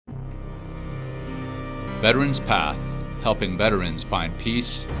Veterans Path, helping veterans find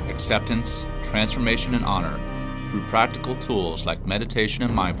peace, acceptance, transformation, and honor through practical tools like meditation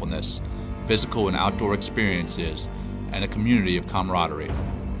and mindfulness, physical and outdoor experiences, and a community of camaraderie.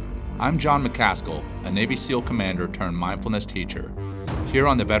 I'm John McCaskill, a Navy SEAL commander turned mindfulness teacher. Here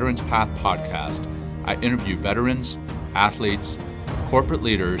on the Veterans Path podcast, I interview veterans, athletes, corporate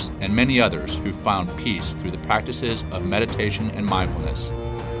leaders, and many others who found peace through the practices of meditation and mindfulness,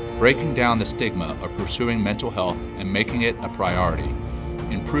 breaking down the stigma of pursuing mental health and making it a priority,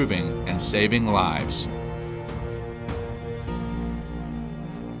 improving and saving lives.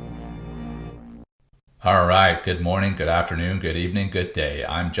 All right, good morning, good afternoon, good evening, good day.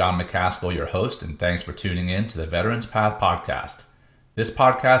 I'm John McCaskill, your host, and thanks for tuning in to the Veterans Path podcast. This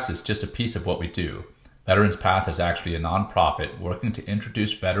podcast is just a piece of what we do. Veterans Path is actually a nonprofit working to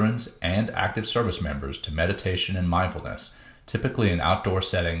introduce veterans and active service members to meditation and mindfulness, typically in outdoor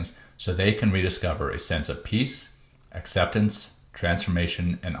settings, so they can rediscover a sense of peace, acceptance,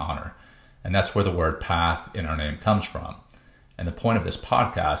 transformation, and honor. And that's where the word path in our name comes from. And the point of this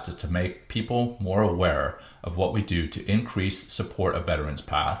podcast is to make people more aware of what we do to increase support of Veterans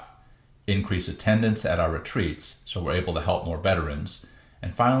Path, increase attendance at our retreats so we're able to help more veterans,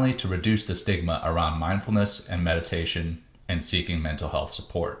 and finally to reduce the stigma around mindfulness and meditation and seeking mental health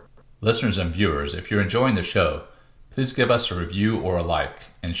support. Listeners and viewers, if you're enjoying the show, please give us a review or a like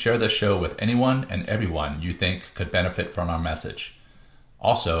and share the show with anyone and everyone you think could benefit from our message.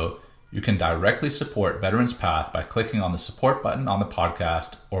 Also, you can directly support Veterans Path by clicking on the support button on the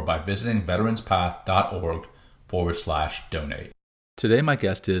podcast or by visiting veteranspath.org/donate. Today, my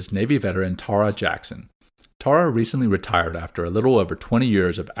guest is Navy veteran Tara Jackson. Tara recently retired after a little over 20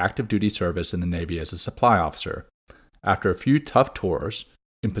 years of active duty service in the Navy as a supply officer. After a few tough tours,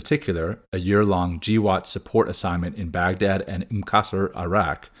 in particular a year-long GWOT support assignment in Baghdad and Qasr,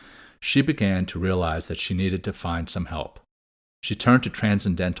 Iraq, she began to realize that she needed to find some help. She turned to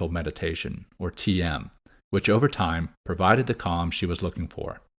Transcendental Meditation, or TM, which over time provided the calm she was looking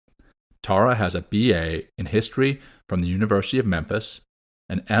for. Tara has a BA in History from the University of Memphis,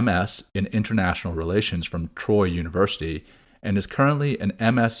 an MS in International Relations from Troy University, and is currently an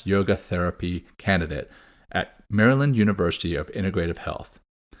MS Yoga Therapy candidate at Maryland University of Integrative Health.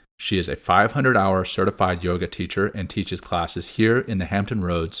 She is a 500-hour certified yoga teacher and teaches classes here in the Hampton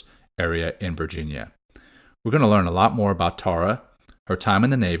Roads area in Virginia. We're going to learn a lot more about Tara, her time in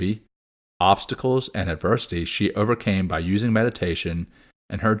the Navy, obstacles and adversity she overcame by using meditation,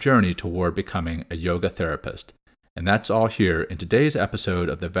 and her journey toward becoming a yoga therapist. And that's all here in today's episode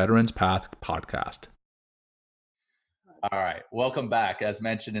of the Veterans Path podcast. All right, welcome back. As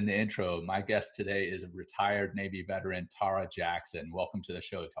mentioned in the intro, my guest today is a retired Navy veteran, Tara Jackson. Welcome to the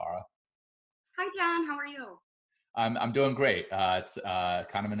show, Tara. Hi, John. How are you? I'm doing great. It's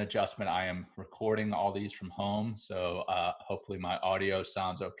kind of an adjustment. I am recording all these from home, so hopefully my audio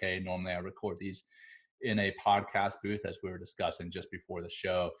sounds okay. Normally I record these in a podcast booth, as we were discussing just before the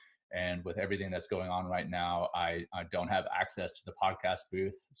show. And with everything that's going on right now, I don't have access to the podcast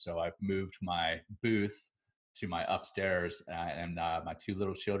booth. So I've moved my booth to my upstairs, and my two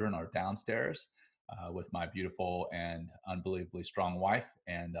little children are downstairs with my beautiful and unbelievably strong wife.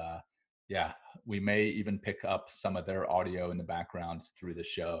 And yeah, we may even pick up some of their audio in the background through the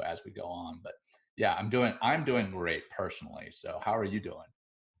show as we go on. But yeah, I'm doing great personally. So how are you doing?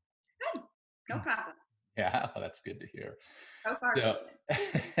 Good. No problems. Yeah, well, that's good to hear. So far. So,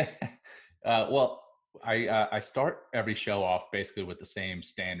 well, I start every show off basically with the same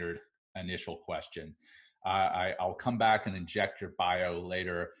standard initial question. I'll come back and inject your bio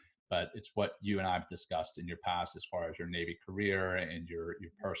later, but it's what you and I have discussed in your past as far as your Navy career and your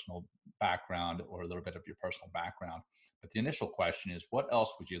personal background, or a little bit of your personal background. But the initial question is, what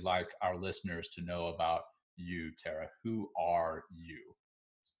else would you like our listeners to know about you, Tara? Who are you?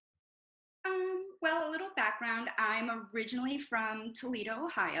 Well, a little background. I'm originally from Toledo,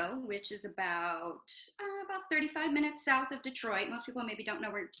 Ohio, which is about 35 minutes south of Detroit. Most people maybe don't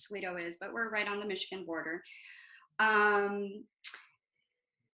know where Toledo is, but we're right on the Michigan border. I'm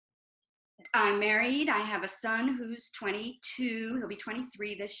married. I have a son who's 22. He'll be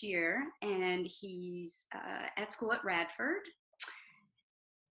 23 this year, and he's at school at Radford.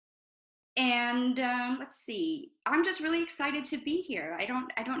 And let's see, I'm just really excited to be here. I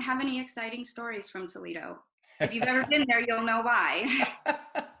don't have any exciting stories from Toledo. If you've ever been there, you'll know why.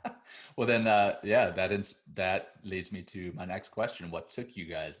 Well, then, yeah, that leads me to my next question. What took you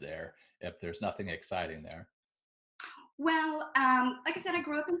guys there if there's nothing exciting there? Well, like I said, I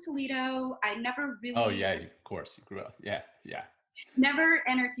grew up in Toledo. I never really. Oh, yeah, of course. You grew up. Yeah, yeah. Never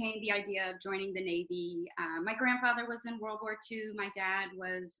entertained the idea of joining the Navy. My grandfather was in World War II. My dad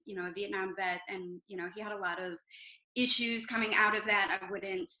was, a Vietnam vet, and he had a lot of issues coming out of that. I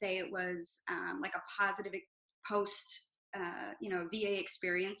wouldn't say it was like a positive post, VA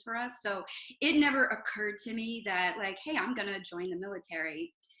experience for us. So it never occurred to me that like, hey, I'm gonna join the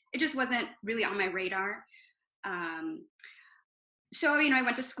military. It just wasn't really on my radar. Um, so I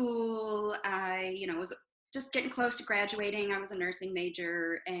went to school. I was just getting close to graduating. I was a nursing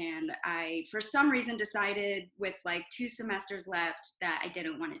major, and I for some reason decided with like 2 semesters left that I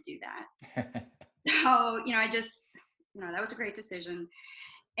didn't want to do that. So I just that was a great decision.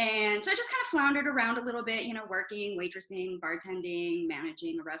 And so I just kind of floundered around a little bit, working, waitressing, bartending,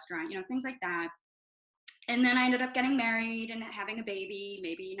 managing a restaurant, things like that. And then I ended up getting married and having a baby,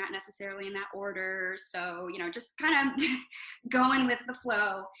 maybe not necessarily in that order. So, just kind of going with the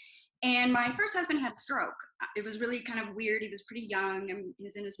flow. And my first husband had a stroke. It was really kind of weird. He was pretty young, and he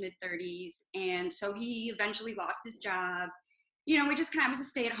was in his mid 30s. And so he eventually lost his job. We just kind of was a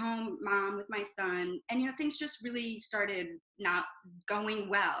stay-at-home mom with my son, and things just really started not going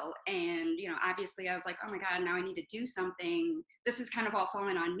well. And obviously I was like, oh my God, now I need to do something. This is kind of all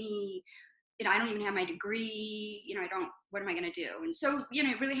falling on me. I don't even have my degree. I don't, what am I going to do? And so,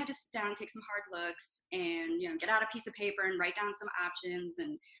 really had to sit down, take some hard looks, and, get out a piece of paper and write down some options.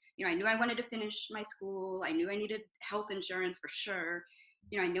 And, I knew I wanted to finish my school. I knew I needed health insurance for sure.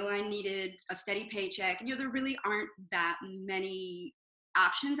 I knew I needed a steady paycheck. And, there really aren't that many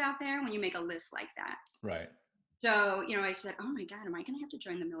options out there when you make a list like that. Right. So, I said, oh my God, am I going to have to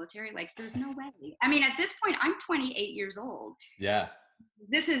join the military? Like, there's no way. I mean, at this point, I'm 28 years old. Yeah.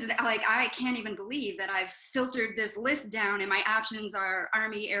 This is like, I can't even believe that I've filtered this list down and my options are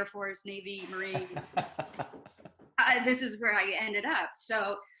Army, Air Force, Navy, Marine. This is where I ended up.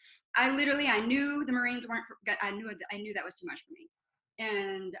 So I knew the Marines weren't, I knew that was too much for me.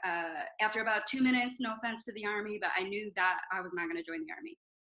 And after about 2 minutes, no offense to the Army, but I knew that I was not going to join the Army.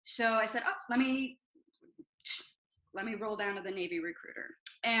 So I said, oh, let me roll down to the Navy recruiter.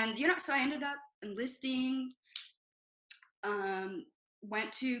 And, so I ended up enlisting,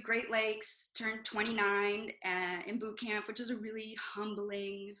 went to Great Lakes, turned 29 in boot camp, which is a really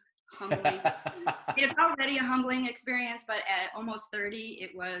humbling. It's already a humbling experience, but at almost 30,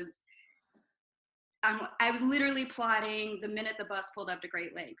 it was, I was literally plotting the minute the bus pulled up to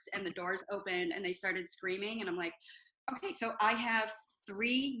Great Lakes and the doors opened and they started screaming. And I'm like, okay, so I have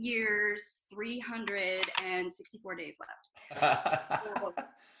 3 years, 364 days left.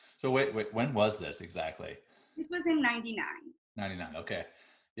 So wait, when was this exactly? This was in 99. 99. Okay.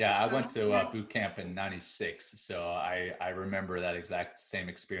 Yeah, I went to boot camp in 96. So I remember that exact same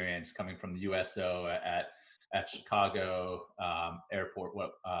experience coming from the USO at Chicago airport,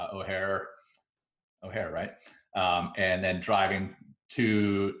 O'Hare, right? And then driving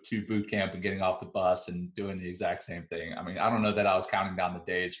to boot camp and getting off the bus and doing the exact same thing. I mean, I don't know that I was counting down the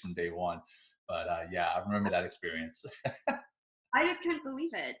days from day one, but yeah, I remember that experience. I just couldn't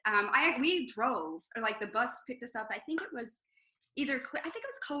believe it. We drove, or like the bus picked us up. I think it was I think it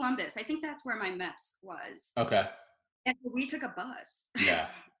was Columbus. I think that's where my MEPS was. Okay. And we took a bus. Yeah.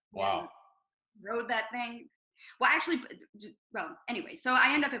 Wow. Rode that thing. Well, anyway, so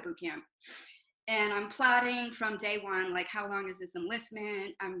I end up at boot camp. And I'm plotting from day one, like, how long is this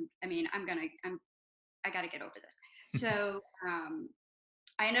enlistment? I got to get over this. So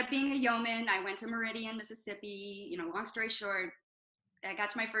I ended up being a yeoman. I went to Meridian, Mississippi. Long story short, I got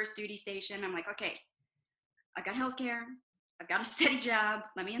to my first duty station. I'm like, okay, I got healthcare. I've got a steady job.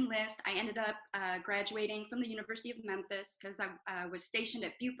 Let me enlist. I ended up graduating from the University of Memphis because I was stationed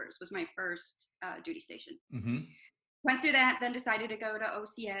at Bupers, was my first duty station. Mm-hmm. Went through that, then decided to go to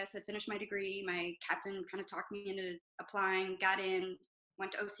OCS. I finished my degree. My captain kind of talked me into applying, got in,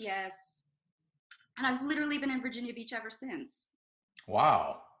 went to OCS. And I've literally been in Virginia Beach ever since.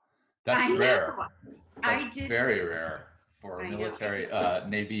 Wow. That's rare. That's very rare for a military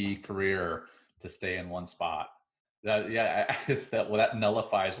Navy career to stay in one spot. That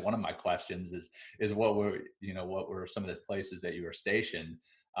nullifies one of my questions is what were some of the places that you were stationed?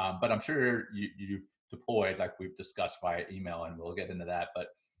 But I'm sure you've deployed, like we've discussed via email, and we'll get into that. But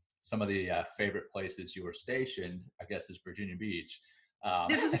some of the favorite places you were stationed, I guess, is Virginia Beach.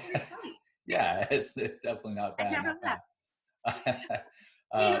 This is yeah, it's definitely not bad.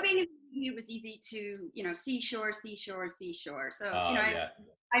 It was easy to, seashore. So,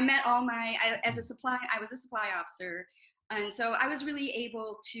 I met I was a supply officer. And so I was really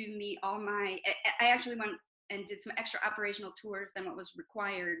able to meet I actually went and did some extra operational tours than what was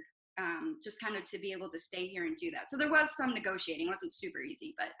required, just kind of to be able to stay here and do that. So there was some negotiating. It wasn't super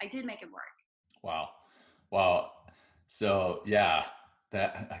easy, but I did make it work. Wow. So yeah,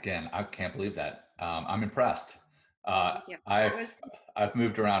 that again, I can't believe that. I'm impressed. Thank you. I I've was I've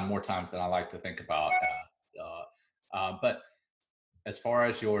moved around more times than I like to think about. But as far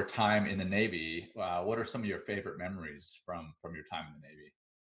as your time in the Navy, what are some of your favorite memories from your time in the Navy?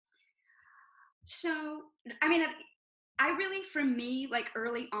 so. I mean, I really, for me, like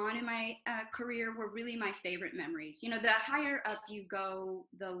early on in my career, were really my favorite memories. You know, the higher up you go,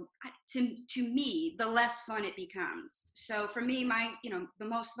 to me, the less fun it becomes. So for me, the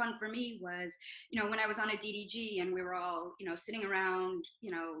most fun for me was, when I was on a DDG and we were all, sitting around,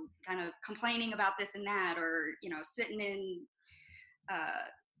 kind of complaining about this and that, or sitting in uh,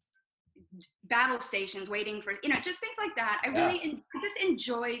 battle stations waiting for, just things like that. Yeah. I just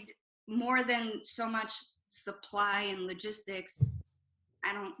enjoyed more than so much supply and logistics.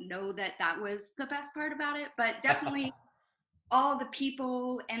 I don't know that that was the best part about it, but definitely all the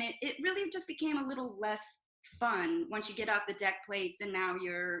people, and it really just became a little less fun once you get off the deck plates and now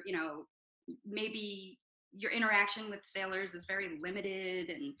you're, maybe your interaction with sailors is very limited,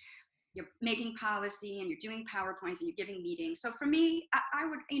 and you're making policy and you're doing PowerPoints and you're giving meetings. So for me, I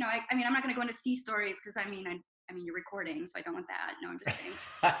would, I mean, I'm not going to go into sea stories because I mean, you're recording, so I don't want that. No, I'm just kidding.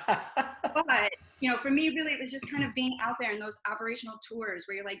 But for me, really, it was just kind of being out there in those operational tours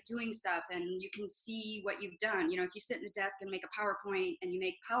where you're like doing stuff and you can see what you've done. If you sit in a desk and make a PowerPoint and you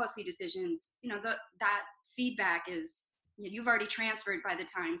make policy decisions, that feedback is, you've already transferred by the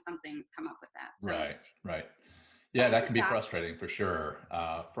time something's come up with that. So Right, right. I Yeah, that was can be that. frustrating for sure.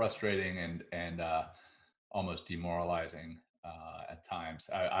 Frustrating and almost demoralizing at times.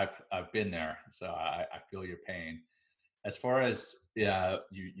 I've been there, so I feel your pain. As far as yeah,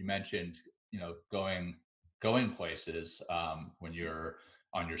 you mentioned going places when you're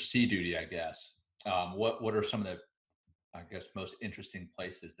on your sea duty, I guess. What are some of the I guess most interesting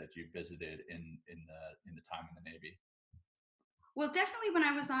places that you visited in the time in the Navy? Well, definitely when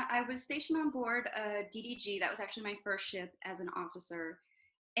I was stationed on board a DDG. That was actually my first ship as an officer.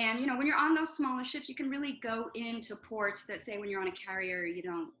 And when you're on those smaller ships, you can really go into ports that, say, when you're on a carrier, you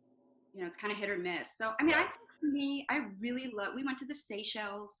don't, it's kind of hit or miss. So I mean, I Right. think for me, I really love. We went to the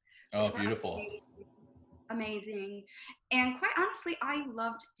Seychelles, Oh, which were beautiful. amazing, and quite honestly, I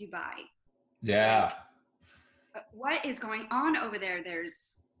loved Dubai. Yeah. Like, what is going on over there?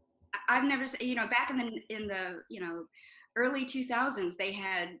 I've never, back in the early 2000s, they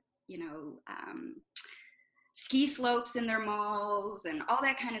had, you know, um, ski slopes in their malls and all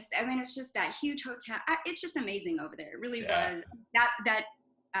that kind of stuff. I mean, it's just that huge hotel. It's just amazing over there. It really Yeah. was.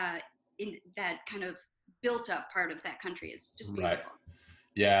 Uh, that kind of built up part of that country is just Right. beautiful.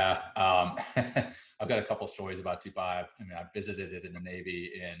 Yeah. I've got a couple stories about Dubai. I mean, I visited it in the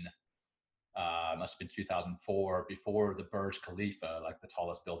Navy in must have been 2004, before the Burj Khalifa, like the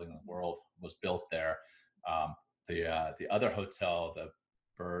tallest building in the world, was built there. Um, the other hotel, the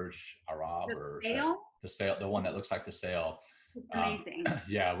Burj Arab, The or sail the sail, the one that looks like the sail. is amazing.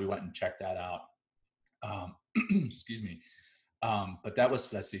 Yeah, we went and checked that out. Um, excuse me. But that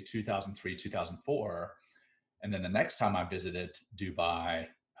was, let's see, 2003, 2004. And then the next time I visited Dubai,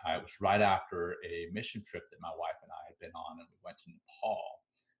 it was right after a mission trip that my wife and I had been on, and we went to Nepal.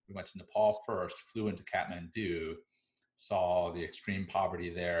 We went to Nepal first, flew into Kathmandu, saw the extreme poverty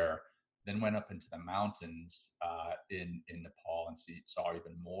there, then went up into the mountains in Nepal and saw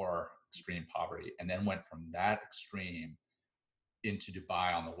even more extreme poverty, and then went from that extreme into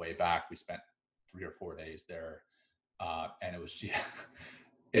Dubai on the way back. We spent 3 or 4 days there, and it was yeah,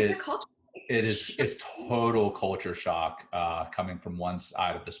 It's a culture it's it is shock. it's total culture shock coming from one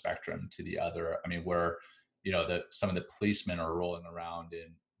side of the spectrum to the other. I mean, where some of the policemen are rolling around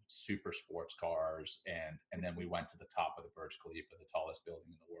in super sports cars, and then we went to the top of the Burj Khalifa, the tallest building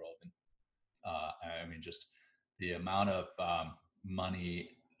in the world, and I mean, just the amount of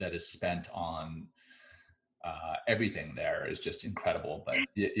money that is spent on everything there is just incredible. But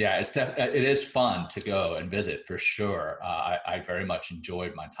yeah, it is fun to go and visit for sure. I very much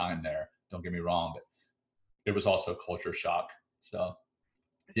enjoyed my time there. Don't get me wrong, but it was also culture shock. So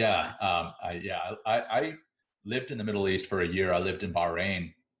yeah, Yeah. I lived in the Middle East for a year. I lived in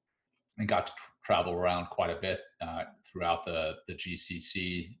Bahrain and got to travel around quite a bit throughout the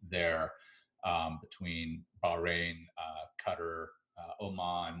GCC there, between Bahrain, Qatar,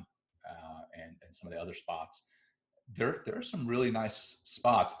 Oman, and some of the other spots. There are some really nice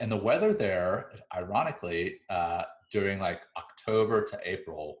spots, and the weather there, ironically, during like October to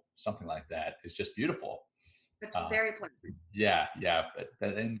April, something like that, is just beautiful. It's Uh, very pleasant. yeah, but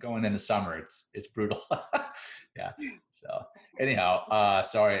then going into summer, it's brutal. Yeah. So anyhow,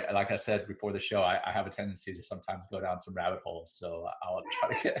 sorry, like I said before the show, I have a tendency to sometimes go down some rabbit holes, so I'll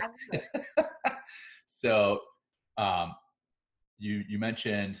try to I love it. get. So Um, you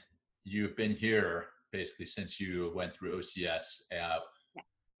mentioned you've been here basically since you went through OCS.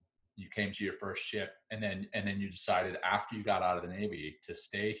 You came to your first ship, and then you decided after you got out of the Navy to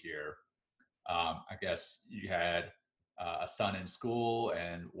stay here. I guess you had a son in school,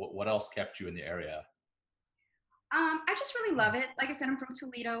 and what else kept you in the area? I just really love it. Like I said, I'm from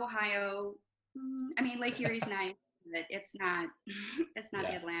Toledo, Ohio. I mean, Lake Erie's nice, but it's not, it's not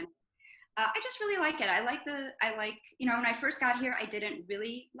the Yeah, Atlantic. I just really like it. I like, when I first got here, I didn't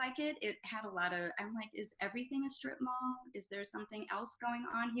really like it. It had a lot of, I'm like, is everything a strip mall? Is there something else going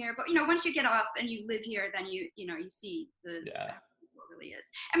on here? But, once you get off and you live here, then you see yeah, what it really is.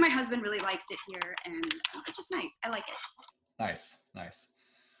 And my husband really likes it here, and it's just nice. I like it. nice, nice.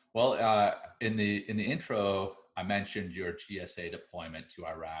 Well, in the intro, I mentioned your GSA deployment to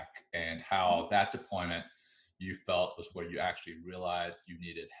Iraq and how that deployment you felt was where you actually realized you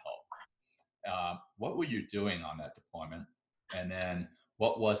needed help. What were you doing on that deployment? And then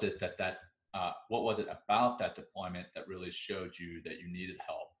what was it what was it about that deployment that really showed you that you needed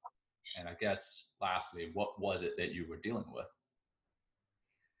help? And I guess lastly, what was it that you were dealing with?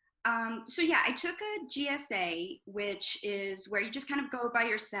 So yeah, I took a GSA, which is where you just kind of go by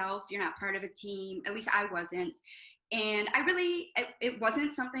yourself. You're not part of a team. At least I wasn't. And it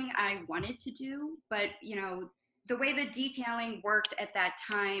wasn't something I wanted to do, but the way the detailing worked at that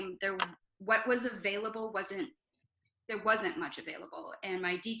time, what was available there wasn't much available. And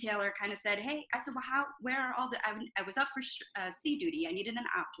my detailer kind of said, "Hey," I said, "Well, where are all the?" I was up for sea duty. I needed an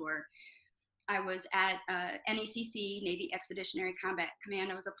op tour. I was at NECC, Navy Expeditionary Combat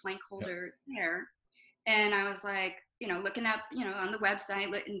Command. I was a plank Yep. holder there. And I was like, looking up, on the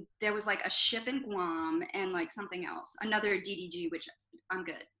website, and there was like a ship in Guam and like something else, another DDG, which I'm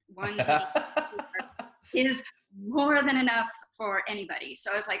good. One DDG is more than enough for anybody.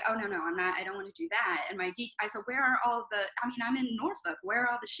 So I was like, oh, no, I don't want to do that. And I said, where are I'm in Norfolk. Where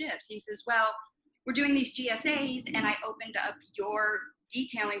are all the ships? He says, well, we're doing these GSAs, and I opened up your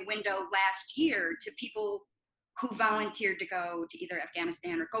detailing window last year to people who volunteered to go to either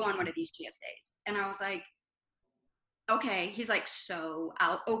Afghanistan or go on one of these GSAs. And I was like, okay. He's like, so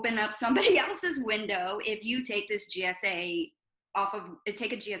I'll open up somebody else's window if you take this GSA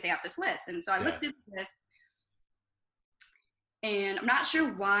take a GSA off this list. And so I Yeah. looked at this, and I'm not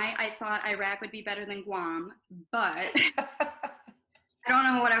sure why I thought Iraq would be better than Guam, but I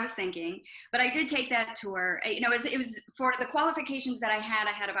don't know what I was thinking, but I did take that tour. It was for the qualifications that I had.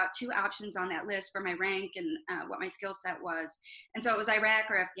 I had about two options on that list for my rank and what my skill set was. And so it was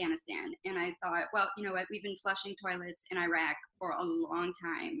Iraq or Afghanistan. And I thought, well, you know what? We've been flushing toilets in Iraq for a long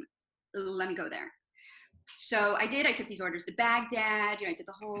time. Let me go there. So I did. I took these orders to Baghdad. I did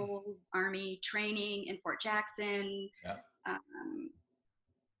the whole army training in Fort Jackson. Yeah. Um,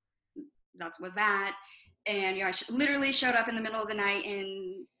 that was that. And I literally showed up in the middle of the night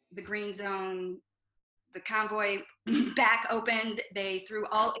in the green zone. The convoy back opened. They threw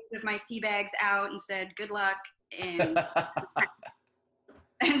all 8 of my sea bags out and said, "Good luck." And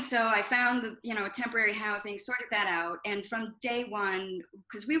and so I found temporary housing, sorted that out, and from day one,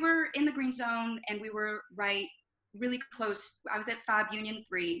 because we were in the green zone and we were really close. I was at FOB Union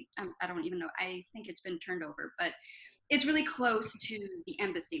 3. I don't even know. I think it's been turned over, but it's really close to the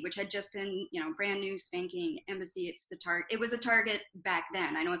embassy, which had just been, brand new spanking embassy. It was a target back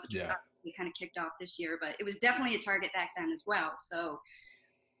then. I know it's a Yeah. target we kind of kicked off this year, but it was definitely a target back then as well. So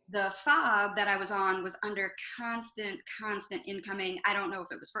the FOB that I was on was under constant incoming. I don't know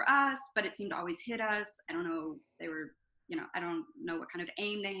if it was for us, but it seemed to always hit us. I don't know. They were, I don't know what kind of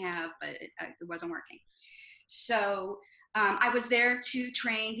aim they have, but it wasn't working. So I was there to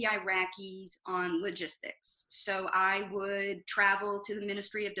train the Iraqis on logistics. So I would travel to the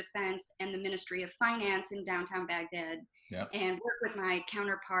Ministry of Defense and the Ministry of Finance in downtown Baghdad Yeah. and work with my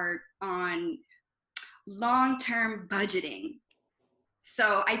counterpart on long-term budgeting.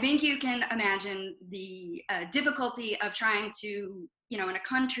 So I think you can imagine the difficulty of trying to, in a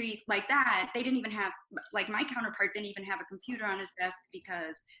country like that, they didn't even have, like my counterpart didn't even have a computer on his desk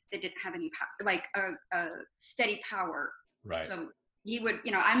because they didn't have any, like a steady power. Right. So he would,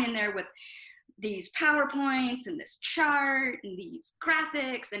 I'm in there with these PowerPoints and this chart and these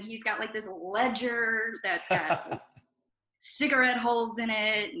graphics, and he's got like this ledger that's got cigarette holes in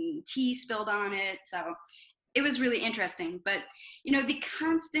it and tea spilled on it. So it was really interesting. But the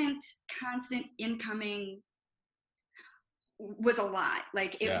constant incoming was a lot.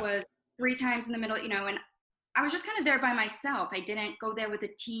 Like it Yeah. was 3 times in the middle, and I was just kind of there by myself. I didn't go there with a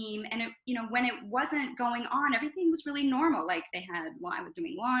team. And when it wasn't going on, everything was really normal. Like I was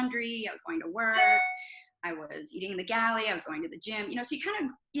doing laundry, I was going to work, I was eating in the galley, I was going to the gym, so you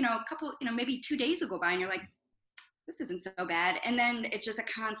kind of, a couple, maybe 2 days will go by and you're like, this isn't so bad. And then it's just a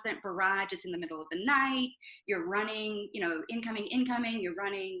constant barrage. It's in the middle of the night. You're running, incoming, you're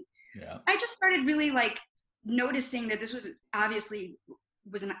running. Yeah. I just started really like noticing that this was obviously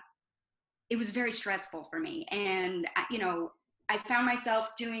it was very stressful for me. And, I found myself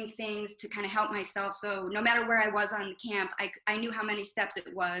doing things to kind of help myself. So no matter where I was on the camp, I knew how many steps it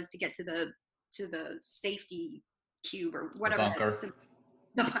was to get to the safety cube or whatever.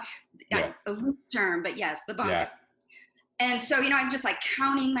 The bunker. A loose term, but yes, the bunker. Yeah. And so, I'm just like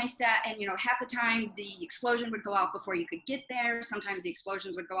counting my step, and, half the time the explosion would go off before you could get there. Sometimes the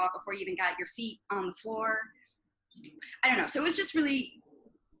explosions would go off before you even got your feet on the floor. I don't know. So it was just really,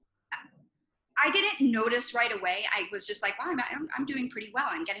 I didn't notice right away. I was just like, wow, I'm doing pretty well.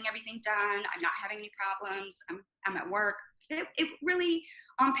 I'm getting everything done. I'm not having any problems. I'm at work. It really,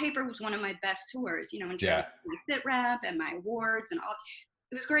 on paper, was one of my best tours, in terms of my fit rep and my awards and all.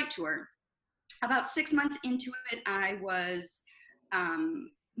 It was a great tour. About 6 months into it, I was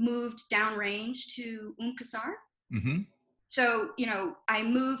moved downrange to Qasr. Mm-hmm. So, I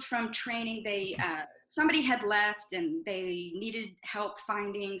moved from training. Somebody had left and they needed help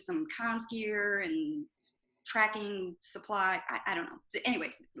finding some comms gear and tracking supply. I don't know. So anyway,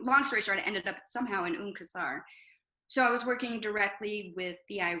 long story short, I ended up somehow in Qasr. So I was working directly with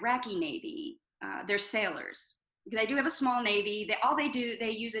the Iraqi Navy. They're sailors. They do have a small Navy. They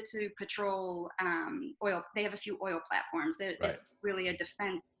use it to patrol oil. They have a few oil platforms. It's really a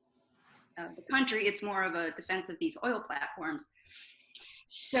defense of the country. It's more of a defense of these oil platforms.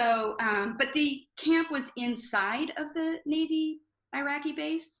 So, but the camp was inside of the Navy Iraqi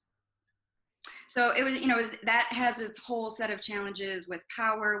base. So it was, that has its whole set of challenges with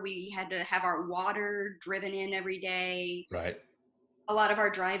power. We had to have our water driven in every day. Right. A lot of our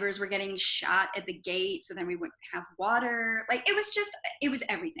drivers were getting shot at the gate. So then we wouldn't have water. Like, it was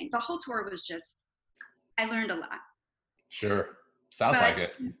everything. The whole tour was just, I learned a lot. Sure. Sounds like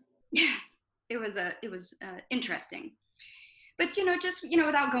it. Yeah, it was interesting. But, just,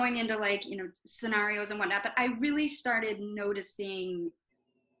 without going into like, scenarios and whatnot, but I really started noticing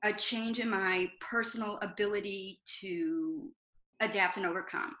a change in my personal ability to adapt and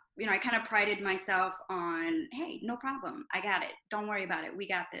overcome. I kind of prided myself on, hey, no problem. I got it. Don't worry about it. We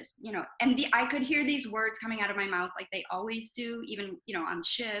got this, and I could hear these words coming out of my mouth like they always do, even, on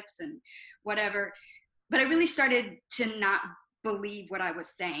ships and whatever. But I really started to not believe what I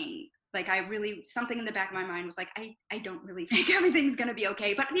was saying. Like, something in the back of my mind was like, I don't really think everything's going to be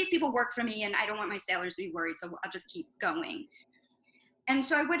okay. But these people work for me and I don't want my sailors to be worried. So I'll just keep going. And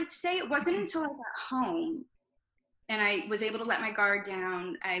so I would say it wasn't until I got home and I was able to let my guard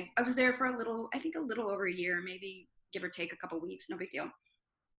down. I was there for a little over a year, maybe give or take a couple of weeks, no big deal.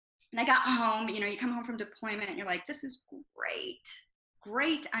 And I got home, you come home from deployment and you're like, this is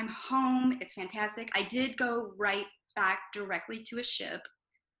great. I'm home. It's fantastic. I did go right back directly to a ship.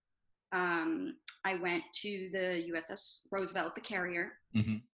 I went to the USS Roosevelt, the carrier.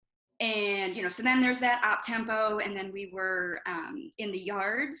 Mm-hmm. And, so then there's that op tempo. And then we were in the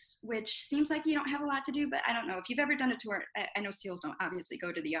yards, which seems like you don't have a lot to do, but I don't know if you've ever done a tour. I know SEALs don't obviously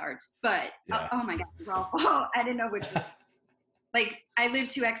go to the yards, but oh my God, it was awful. I didn't know which one. Like, I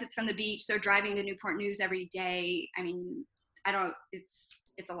live 2 exits from the beach. So driving to Newport News every day, I mean,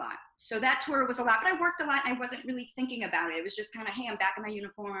 it's a lot. So that tour was a lot, but I worked a lot. I wasn't really thinking about it. It was just kind of, hey, I'm back in my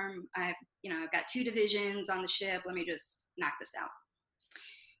uniform. I've got 2 divisions on the ship. Let me just knock this out.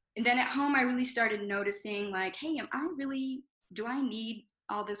 And then at home, I really started noticing like, hey, do I need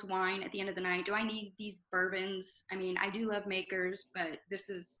all this wine at the end of the night? Do I need these bourbons? I mean, I do love makers, but this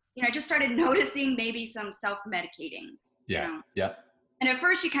is, I just started noticing maybe some self-medicating. Yeah. Yeah. And at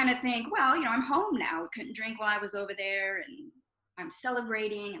first you kind of think, well, I'm home now. I couldn't drink while I was over there and I'm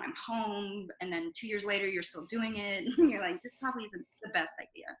celebrating and I'm home. And then 2 years later, you're still doing it. And you're like, this probably isn't the best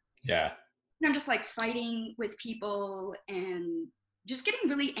idea. Yeah. And I'm just like fighting with people and just getting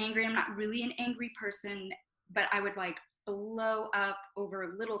really angry. I'm not really an angry person, but I would like blow up over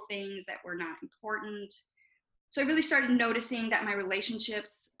little things that were not important. So I really started noticing that my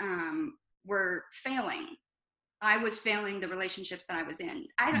relationships were failing. I was failing the relationships that I was in.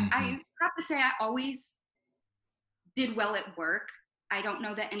 I have to say I always did well at work. I don't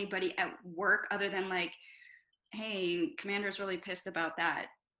know that anybody at work other than like, hey, commander's really pissed about that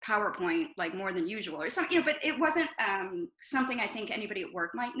PowerPoint, like more than usual or something, but it wasn't something I think anybody at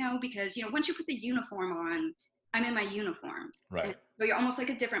work might know because, once you put the uniform on, I'm in my uniform. Right. So you're almost like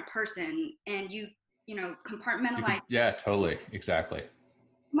a different person and you compartmentalize. Yeah, totally. Exactly.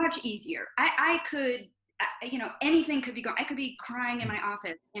 Much easier. I could, anything could be going. I could be crying in my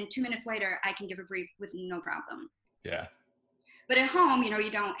office and 2 minutes later I can give a brief with no problem. Yeah. But at home, you know,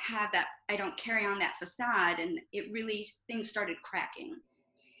 you don't have that, I don't carry on that facade, and it really, things started cracking.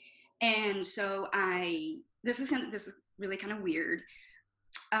 And so this is really kind of weird.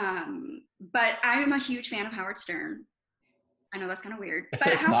 But I'm a huge fan of Howard Stern. I know that's kind of weird, but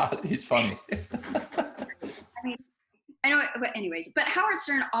It's not. He's funny. I mean, I know, but anyways, but Howard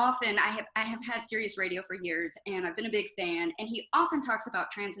Stern often, I have had Sirius Radio for years, and I've been a big fan, and he often talks about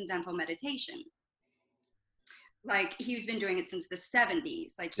transcendental meditation. Like he's been doing it since the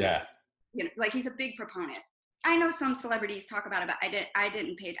 70s. Like, Yeah. you know, like he's a big proponent. I know some celebrities talk about it, but I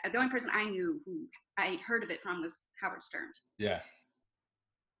didn't pay. The only person I knew who I heard of it from was Howard Stern. Yeah.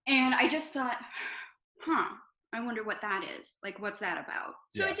 And I just thought, I wonder what that is. Like, what's that about?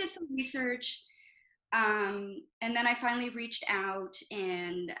 So I did some research. And then I finally reached out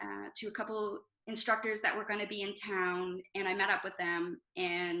and to a couple instructors that were going to be in town, and I met up with them.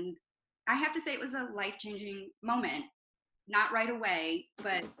 And I have to say, it was a life-changing moment. Not right away,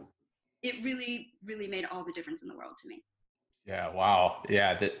 but it really, really made all the difference in the world to me. Yeah. Wow.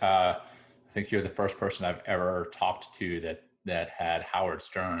 Yeah. I think you're the first person I've ever talked to that had Howard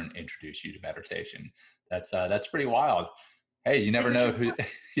Stern introduce you to meditation. That's pretty wild. Hey, you never know who.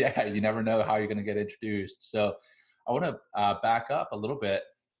 Yeah, you never know how you're going to get introduced. So, I want to back up a little bit.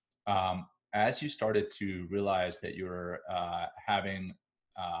 As you started to realize that you were having,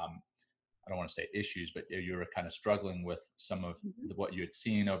 I don't want to say issues, but you were kind of struggling with some of what you had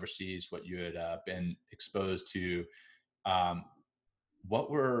seen overseas, what you had been exposed to.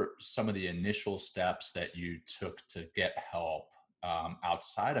 What were some of the initial steps that you took to get help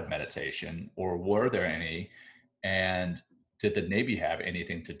outside of meditation, or were there any? And did the Navy have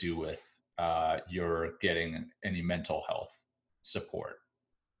anything to do with your getting any mental health support?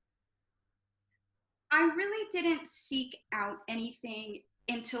 I really didn't seek out anything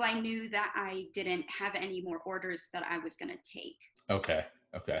until I knew that I didn't have any more orders that I was going to take. Okay.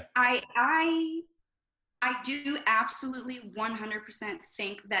 Okay. I do absolutely 100%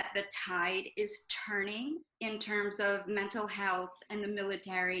 think that the tide is turning in terms of mental health and the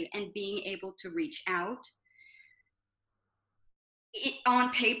military and being able to reach out.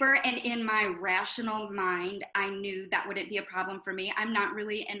 On paper and in my rational mind, I knew that wouldn't be a problem for me. I'm not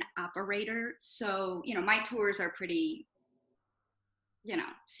really an operator. So, you know, my tours are pretty, you know,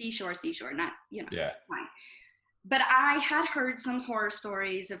 seashore, not, you know, Yeah. fine. But I had heard some horror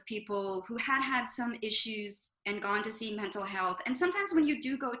stories of people who had some issues and gone to see mental health. And sometimes when you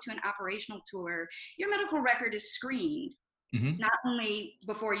do go to an operational tour, your medical record is screened, not only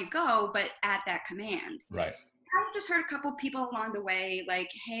before you go, but at that command. Right. I just heard a couple people along the way, like,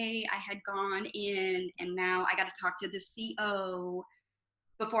 hey, I had gone in and now I got to talk to the CO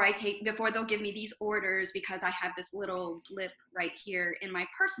before they'll give me these orders, because I have this little blip right here in my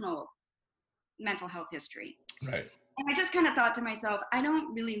personal mental health history. Right. And I just kind of thought to myself, I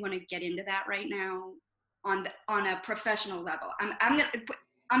don't really want to get into that right now on a professional level. I'm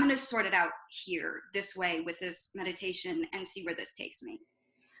gonna sort it out here this way with this meditation and see where this takes me.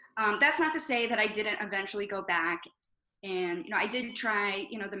 That's not to say that I didn't eventually go back, and you know, I did try,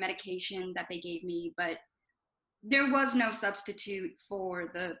 you know, the medication that they gave me, but there was no substitute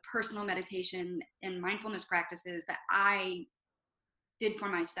for the personal meditation and mindfulness practices that I did for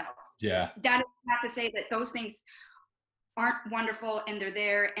myself. Yeah. That is not to say that those things aren't wonderful and they're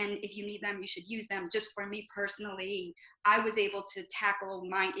there, and if you need them, you should use them. Just for me personally, I was able to tackle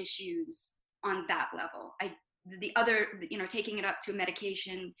my issues on that level. The other, you know, taking it up to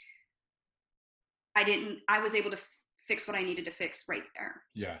medication, I was able to fix what I needed to fix right there.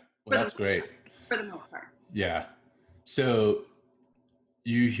 Yeah. Well, that's great. For the most part. Yeah. So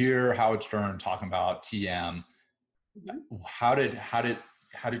you hear Howard Stern talking about TM. How did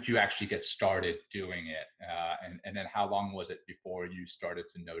you actually get started doing it? And then how long was it before you started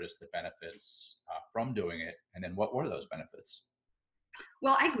to notice the benefits from doing it? And then what were those benefits?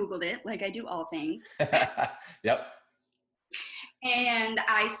 Well, I Googled it, like I do all things. Yep. And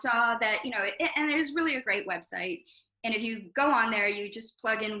I saw that, you know, and it was really a great website. And if you go on there, you just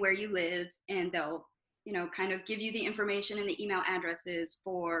plug in where you live, and they'll, you know, kind of give you the information and the email addresses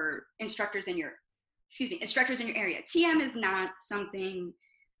for instructors in your area. TM is not something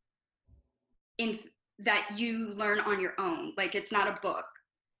that you learn on your own. Like, it's not a book.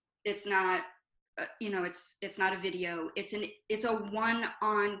 It's not, you know, it's not a video. It's a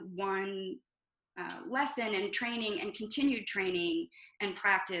one-on-one lesson and training and continued training and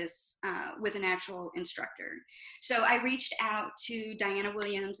practice with an actual instructor. So I reached out to Diana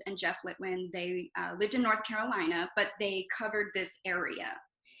Williams and Jeff Litwin. They lived in North Carolina, but they covered this area.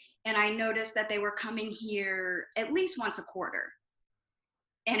 And I noticed that they were coming here at least once a quarter.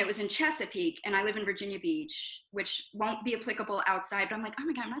 and it was in Chesapeake, and I live in Virginia Beach, which won't be applicable outside. But I'm like, oh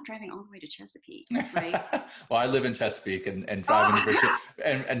my God, I'm not driving all the way to Chesapeake, right? Well, I live in Chesapeake, and driving to Oh,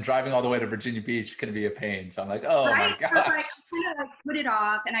 Virginia and driving all the way to Virginia Beach can be a pain. So I'm like, oh my right. So I was gosh. like, I kind of like put it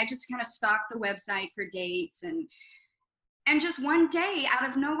off, and I just kind of stalked the website for dates, and just one day out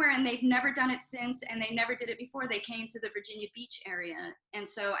of nowhere, and they've never done it since, and they never did it before, they came to the Virginia Beach area. And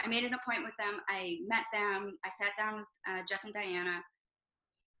so I made an appointment with them. I met them. I sat down with Jeff and Diana,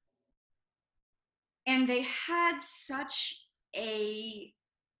 and they had such a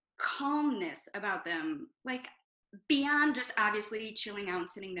calmness about them, like beyond just obviously chilling out and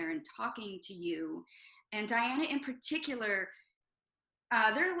sitting there and talking to you. And Diana in particular,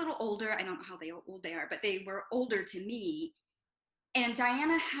 they're a little older. I don't know how old they are, but they were older to me. And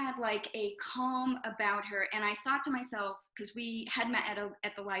Diana had like a calm about her. And I thought to myself, because we had met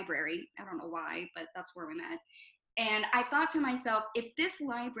at the library, I don't know why, but that's where we met. And I thought to myself, if this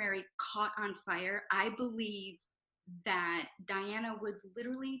library caught on fire, I believe that Diana would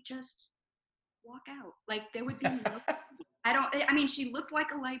literally just walk out. Like there would be no, I mean, she looked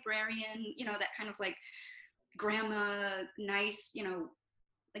like a librarian, that kind of like grandma, nice,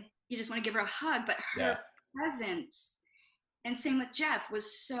 like you just want to give her a hug, but her Yeah. presence, and same with Jeff,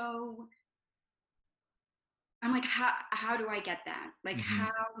 was so, I'm like, how do I get that? Like, Mm-hmm.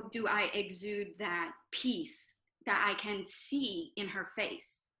 how do I exude that peace that I can see in her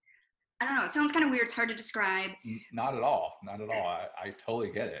face? I don't know. It sounds kind of weird. It's hard to describe. Not at all. Not at all. I totally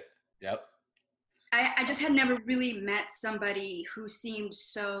get it. Yep. I just had never really met somebody who seemed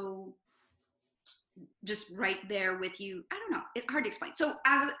so just right there with you. I don't know. It's hard to explain. So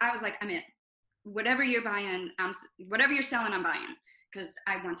I was like, I'm in. Whatever you're buying, whatever you're selling, I'm buying, because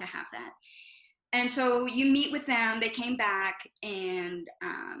I want to have that. And so you meet with them. They came back, and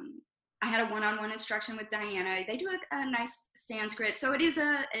I had a one-on-one instruction with Diana. They do a nice Sanskrit. So it is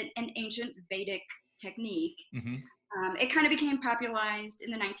an ancient Vedic technique. Mm-hmm. It kind of became popularized in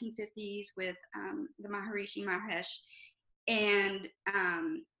the 1950s with the Maharishi Mahesh. And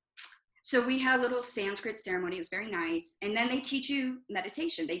so we had a little Sanskrit ceremony. It was very nice. And then they teach you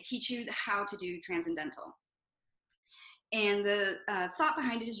meditation. They teach you how to do transcendental. And the thought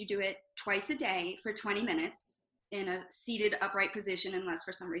behind it is you do it twice a day for 20 minutes in a seated upright position, unless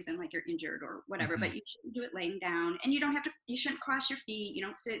for some reason like you're injured or whatever, Mm-hmm. but you should do it laying down, and you shouldn't cross your feet. You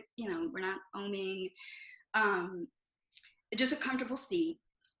don't sit, we're not oming, just a comfortable seat.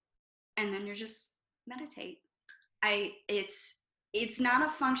 And then you're just meditate. It's not a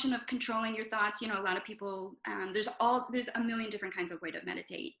function of controlling your thoughts. A lot of people, there's a million different kinds of way to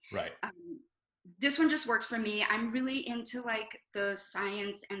meditate. Right. This one just works for me. I'm really into like the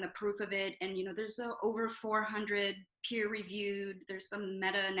science and the proof of it. And, there's over 400 peer reviewed, there's some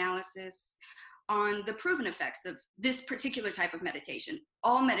meta-analysis on the proven effects of this particular type of meditation.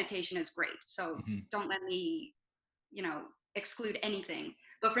 All meditation is great. So Mm-hmm. don't let me, exclude anything.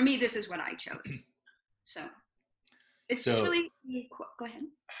 But for me, this is what I chose. So it's just really, go ahead.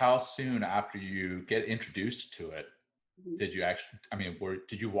 How soon after you get introduced to it, did you actually,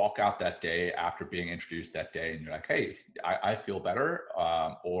 did you walk out that day after being introduced that day and you're like, hey, I feel better?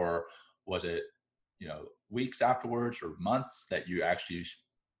 Or was it, weeks afterwards or months that you actually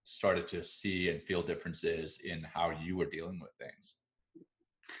started to see and feel differences in how you were dealing with things?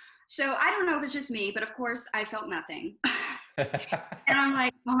 So I don't know if it's just me, but of course I felt nothing. And I'm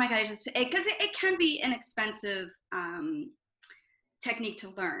like, oh my God, because it can be an expensive technique to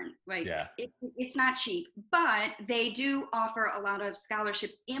learn. Like, yeah. It's not cheap, but they do offer a lot of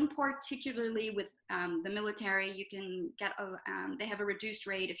scholarships, in particularly with the military. You can get they have a reduced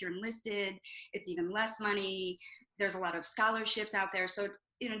rate if you're enlisted. It's even less money. There's a lot of scholarships out there. So,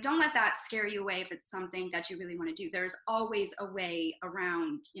 don't let that scare you away if it's something that you really want to do. There's always a way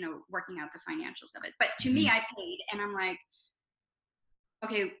around, working out the financials of it. But to me, I paid, and I'm like,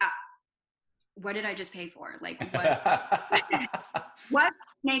 okay, what did I just pay for? Like, what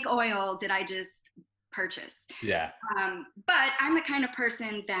snake oil did I just purchase? Yeah. But I'm the kind of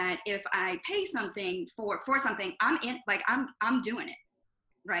person that if I pay something for something, I'm in, like, I'm doing it,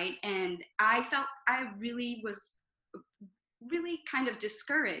 right? And I felt I really was really kind of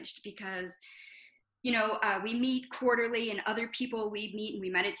discouraged because, we meet quarterly, and other people we meet and we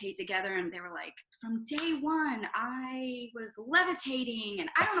meditate together, and they were like, from day one, I was levitating, and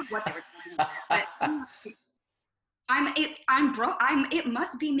I don't know what they were talking about, but I'm broke. It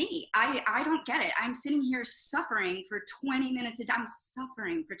must be me. I don't get it. I'm sitting here suffering for 20 minutes a day. I'm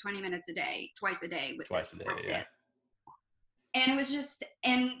suffering for 20 minutes a day, twice a day with twice a day. Yeah. And it was just,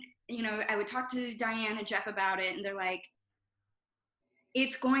 and I would talk to Diane and Jeff about it, and they're like,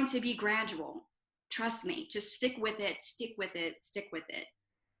 it's going to be gradual. Trust me. Just stick with it. Stick with it. Stick with it.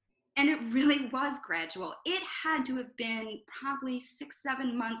 And it really was gradual. It had to have been probably 6,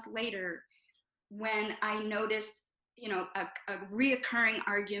 7 months later when I noticed, a reoccurring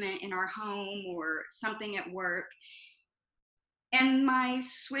argument in our home or something at work, and my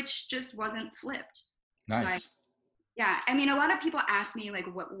switch just wasn't flipped. Like, Nice. yeah, I mean, a lot of people ask me like,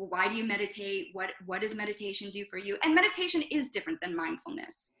 why do you meditate? What does meditation do for you? And meditation is different than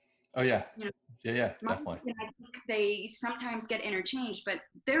mindfulness. Oh yeah. You know, Yeah, definitely. I think they sometimes get interchanged, but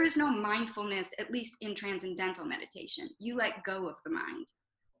there is no mindfulness, at least in transcendental meditation. You let go of the mind.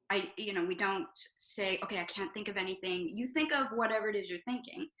 We don't say, okay, I can't think of anything. You think of whatever it is you're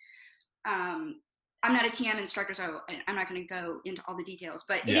thinking. I'm not a TM instructor, so I'm not going to go into all the details,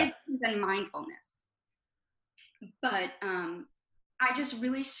 but it Yeah. is then mindfulness. But I just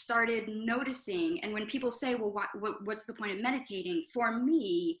really started noticing, and when people say, well, what's the point of meditating? For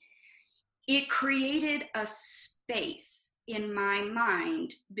me, it created a space in my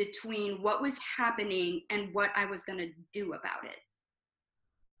mind between what was happening and what I was going to do about it.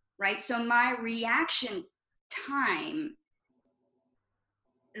 Right? So my reaction time,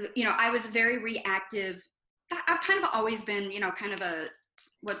 I was very reactive. I've kind of always been, kind of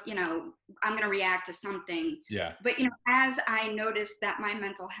I'm going to react to something. Yeah. But, as I noticed that my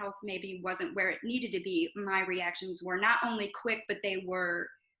mental health maybe wasn't where it needed to be, my reactions were not only quick, but they were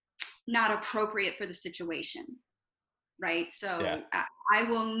not appropriate for the situation. Right. Yeah. So I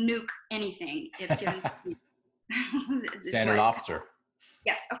will nuke anything if given. Standard officer.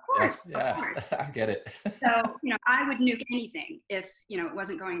 Yes, of Yeah, course, of yeah. course. I get it. So, I would nuke anything if, it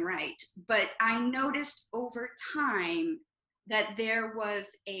wasn't going right. But I noticed over time that there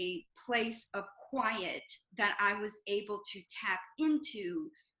was a place of quiet that I was able to tap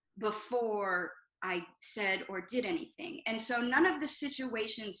into before I said or did anything. And so none of the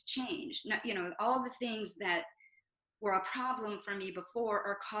situations changed. All the things that were a problem for me before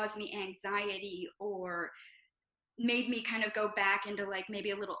or caused me anxiety or made me kind of go back into like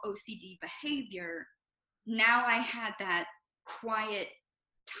maybe a little OCD behavior. Now I had that quiet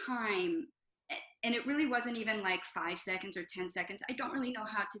time, and it really wasn't even like 5 seconds or 10 seconds. I don't really know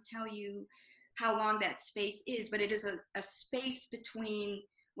how to tell you how long that space is, but it is a space between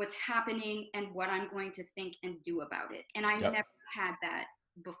what's happening and what I'm going to think and do about it. And I Yep. never had that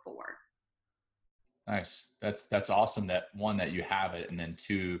before. Nice. That's awesome that one, that you have it, and then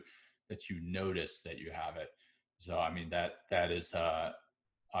two, that you notice that you have it. So I mean that is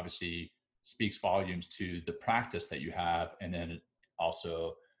obviously speaks volumes to the practice that you have, and then it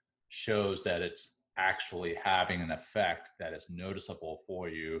also shows that it's actually having an effect that is noticeable for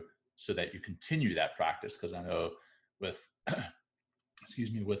you, so that you continue that practice. Because I know with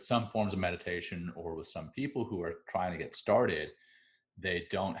excuse me, with some forms of meditation or with some people who are trying to get started, they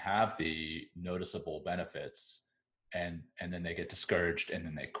don't have the noticeable benefits, and then they get discouraged and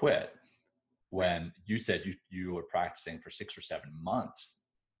then they quit. When you said you were practicing for 6 or 7 months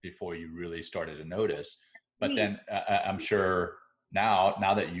before you really started to notice, but then Please. I'm sure now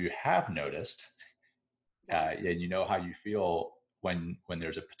that you have noticed, and you know how you feel when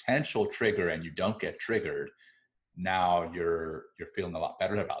there's a potential trigger and you don't get triggered, now you're feeling a lot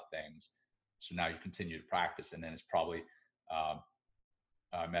better about things. So now you continue to practice, and then it's probably um,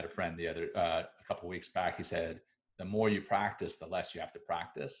 I met a friend a couple of weeks back. He said, the more you practice, the less you have to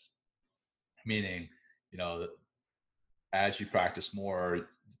practice. Meaning, you know, as you practice more,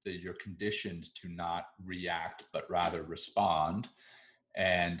 you're conditioned to not react, but rather respond.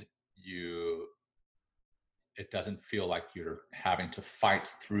 And it doesn't feel like you're having to fight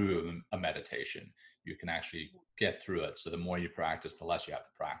through a meditation. You can actually get through it. So the more you practice, the less you have to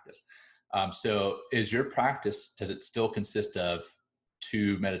practice. So is your practice, does it still consist of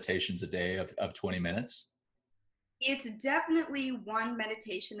 2 meditations a day of 20 minutes? It's definitely one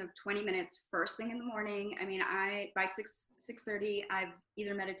meditation of 20 minutes first thing in the morning. I mean, by 6:30 I've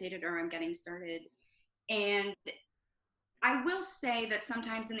either meditated or I'm getting started. And I will say that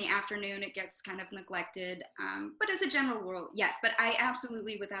sometimes in the afternoon it gets kind of neglected. But as a general rule, yes. But I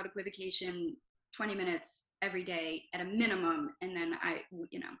absolutely, without equivocation, 20 minutes every day at a minimum. And then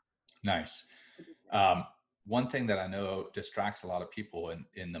Nice. One thing that I know distracts a lot of people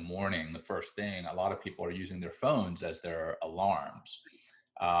in the morning, the first thing, a lot of people are using their phones as their alarms.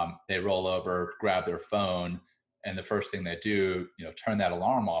 They roll over, grab their phone, and the first thing they do, turn that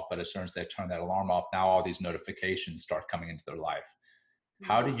alarm off. But as soon as they turn that alarm off, now all these notifications start coming into their life.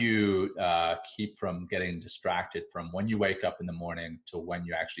 How do you keep from getting distracted from when you wake up in the morning to when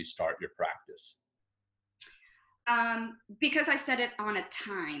you actually start your practice? Because I set it on a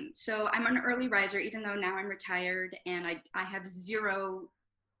time. So I'm an early riser, even though now I'm retired and I have zero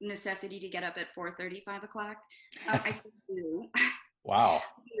necessity to get up at 4:30, 5 o'clock. I still do. Wow.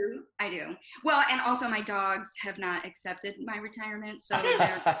 I do. Well, and also my dogs have not accepted my retirement, so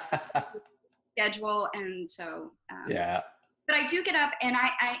they're schedule, and so. Yeah. But I do get up, and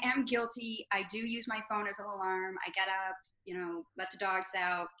I am guilty. I do use my phone as an alarm. I get up, let the dogs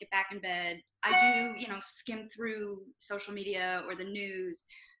out, get back in bed. I do, skim through social media or the news.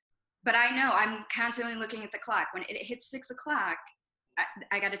 But I know I'm constantly looking at the clock. When it hits 6 o'clock,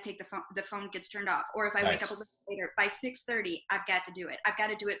 I got to take the phone. The phone gets turned off. Or if I wake up a Nice. little later, by 6:30, I've got to do it. I've got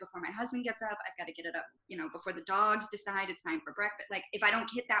to do it before my husband gets up. I've got to get it up, before the dogs decide it's time for breakfast. Like if I don't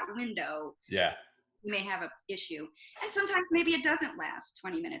hit that window, Yeah. we may have an issue. And sometimes maybe it doesn't last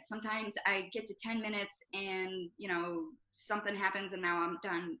 20 minutes. Sometimes I get to 10 minutes and, something happens and now I'm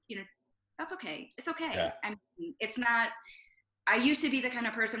done. That's okay. It's okay. Yeah. I mean, it's not, I used to be the kind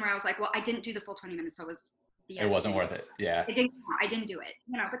of person where I was like, well, I didn't do the full 20 minutes, so it was It BS wasn't anyway. worth it. Yeah. I didn't do it,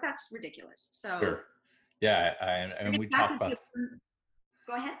 but that's ridiculous. So Sure. Yeah. And it's we got talked to about be,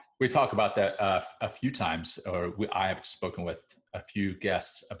 go ahead. we talk about that a few times, or I have spoken with a few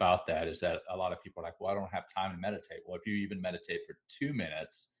guests about that. Is that a lot of people are like, well, I don't have time to meditate. Well, if you even meditate for 2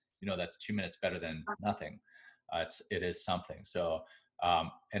 minutes, that's 2 minutes better than nothing. It is something. So,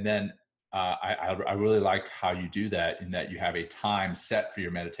 and then I really like how you do that, in that you have a time set for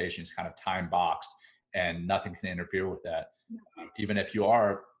your meditations, kind of time boxed, and nothing can interfere with that. Even if you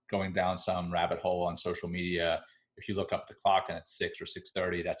are going down some rabbit hole on social media, if you look up the clock and it's 6 or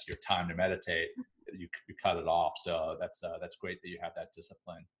 6:30, that's your time to meditate. You cut it off. So that's great that you have that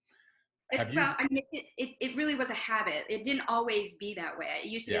discipline. Have you? Well, I mean, it really was a habit. It didn't always be that way. It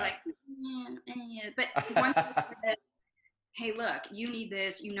used to be Yeah. like, but once I said, hey, look, you need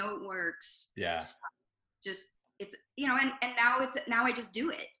this, it works. Yeah. Just, it's, and now I just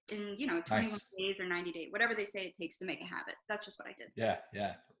do it in, 21 Nice. days or 90 days, whatever they say it takes to make a habit. That's just what I did. Yeah.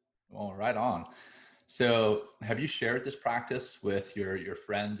 Yeah. Well, right on. So, have you shared this practice with your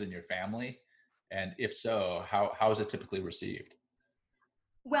friends and your family? And if so, how is it typically received?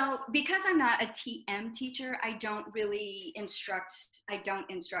 Well, because I'm not a TM teacher, I don't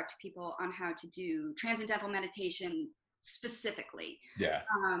instruct people on how to do transcendental meditation specifically. Yeah.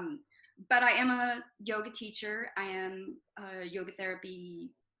 But I am a yoga teacher. I am a yoga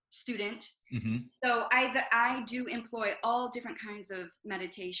therapy student. Mm-hmm. So I do employ all different kinds of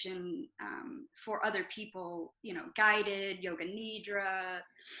meditation for other people, guided, yoga nidra,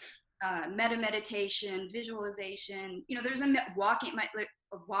 meta meditation, visualization. There's a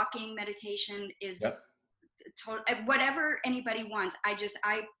walking meditation is Yep. whatever anybody wants.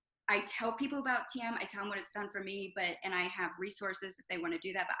 I tell people about TM. I tell them what it's done for me, and I have resources if they want to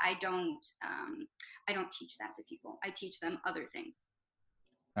do that. But I don't teach that to people. I teach them other things.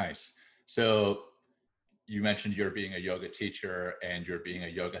 Nice. So you mentioned you're being a yoga teacher and you're being a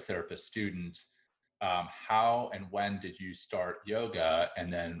yoga therapist student. How and when did you start yoga?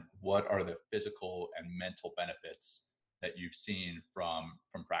 And then what are the physical and mental benefits that you've seen from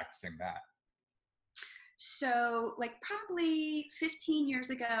practicing that? So, like probably 15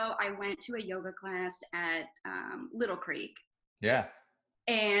 years ago, I went to a yoga class at Little Creek. Yeah.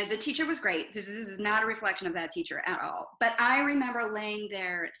 And the teacher was great. This is not a reflection of that teacher at all. But I remember laying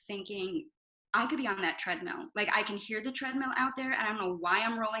there thinking, I could be on that treadmill. Like I can hear the treadmill out there. And I don't know why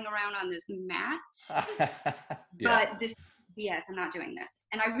I'm rolling around on this mat. Yeah. But this, yes, I'm not doing this.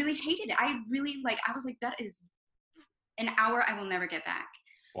 And I really hated it. I was like, that is an hour I will never get back.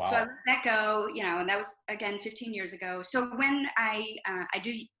 Wow. So I let that go, and that was again 15 years ago. So when I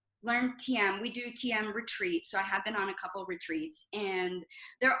do learn TM, we do TM retreats. So I have been on a couple retreats, and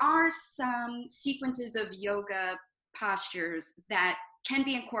there are some sequences of yoga postures that can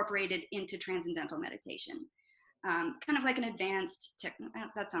be incorporated into transcendental meditation. Kind of like an advanced technique.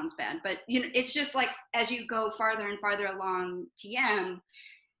 That sounds bad, but it's just like as you go farther and farther along TM.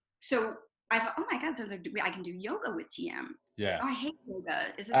 So I thought, oh my God, I can do yoga with TM. Yeah. Oh, I hate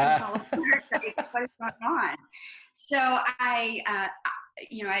yoga. Is this going to fall apart? What is going on? So I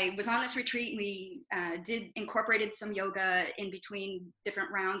was on this retreat. We incorporated some yoga in between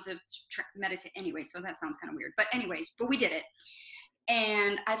different rounds of meditation. Anyway, so that sounds kind of weird. But we did it.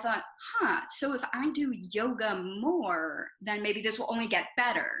 And I thought, so if I do yoga more, then maybe this will only get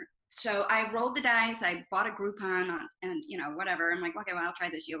better. So I rolled the dice. I bought a Groupon and whatever. I'm like, okay, well, I'll try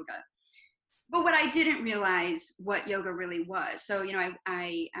this yoga. But what I didn't realize what yoga really was. So,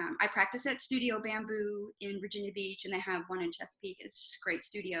 I practice at Studio Bamboo in Virginia Beach, and they have one in Chesapeake. It's just a great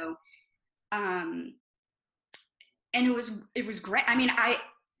studio. And it was great. I mean,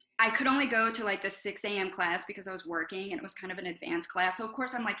 I could only go to like the 6 a.m. class because I was working, and it was kind of an advanced class. So of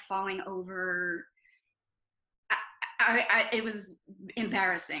course I'm like falling over. It was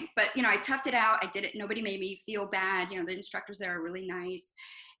embarrassing, but I toughed it out. I did it. Nobody made me feel bad. The instructors there are really nice.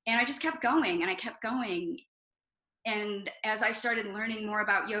 And I just kept going and I kept going. And as I started learning more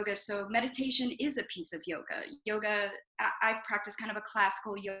about yoga, so meditation is a piece of yoga. I practice kind of a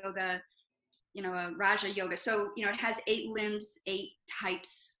classical yoga, a Raja yoga. So, it has 8 limbs, 8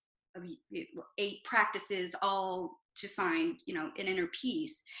 types of 8 practices, all to find, an inner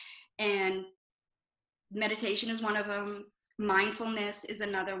peace. And meditation is one of them. Mindfulness is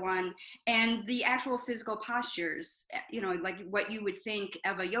another one. And the actual physical postures, like what you would think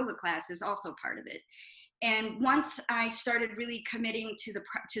of a yoga class, is also part of it. And once I started really committing to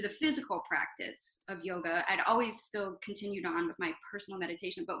the physical practice of yoga, I'd always still continued on with my personal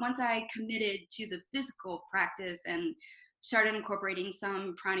meditation. But once I committed to the physical practice and started incorporating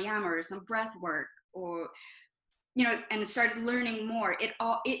some pranayama or some breath work, or and started learning more, it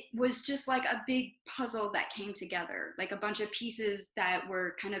was just like a big puzzle that came together, like a bunch of pieces that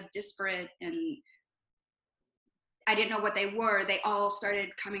were kind of disparate and I didn't know what they were. They all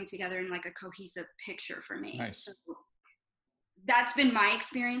started coming together in like a cohesive picture for me. Nice. So that's been my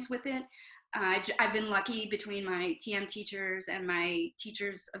experience with it. I've been lucky between my TM teachers and my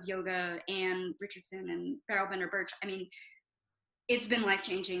teachers of yoga, Ann Richardson and Farrell Bender Birch. I mean, it's been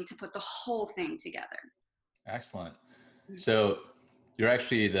life-changing to put the whole thing together. Excellent. So you're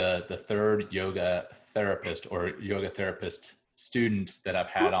actually the third yoga therapist or yoga therapist student that I've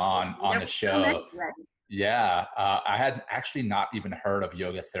had on the show. Yeah, I had actually not even heard of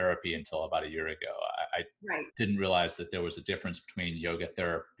yoga therapy until about a year ago. I didn't realize that there was a difference between yoga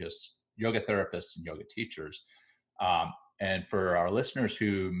therapists and yoga teachers. And for our listeners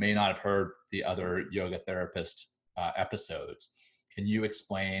who may not have heard the other yoga therapist episodes, can you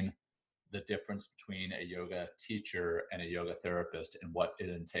explain the difference between a yoga teacher and a yoga therapist and what it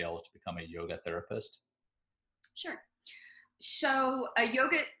entails to become a yoga therapist? Sure. So a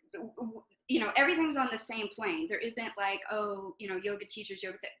yoga, everything's on the same plane. There isn't like, yoga teachers,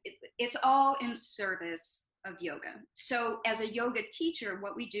 it's all in service of yoga. So as a yoga teacher,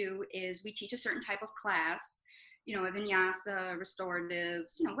 what we do is we teach a certain type of class, a vinyasa, restorative,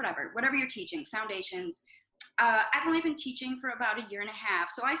 whatever you're teaching, foundations. I've only been teaching for about a year and a half.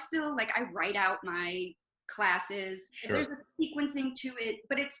 So I still I write out my classes. Sure. There's a sequencing to it,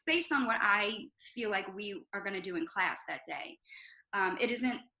 but it's based on what I feel like we are going to do in class that day. It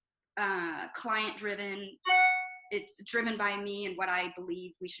isn't client driven. It's driven by me and what I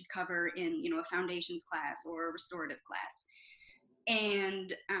believe we should cover in, a foundations class or a restorative class.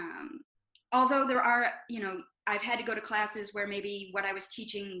 And although there are, I've had to go to classes where maybe what I was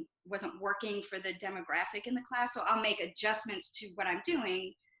teaching wasn't working for the demographic in the class. So I'll make adjustments to what I'm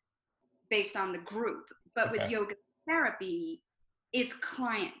doing based on the group. But Okay. with yoga therapy, it's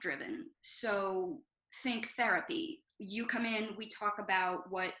client driven. So think therapy. You come in, we talk about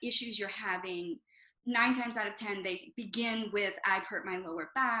what issues you're having. 9 times out of 10, they begin with, I've hurt my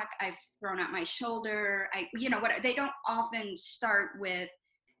lower back, I've thrown out my shoulder. They don't often start with,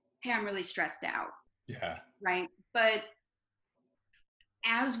 hey, I'm really stressed out. Yeah. Right. But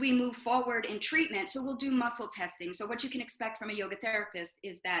as we move forward in treatment, so we'll do muscle testing. So what you can expect from a yoga therapist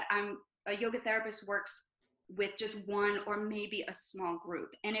is that a yoga therapist works with just one or maybe a small group.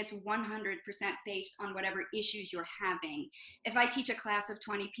 And it's 100% based on whatever issues you're having. If I teach a class of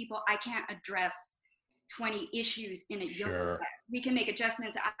 20 people, I can't address 20 issues in a yoga class. We can make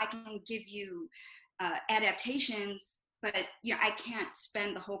adjustments. I can give you adaptations, but I can't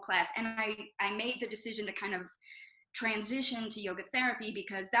spend the whole class. And I made the decision to kind of transition to yoga therapy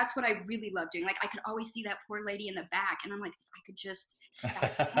because that's what I really love doing. Like I could always see that poor lady in the back and I'm like, if I could just stop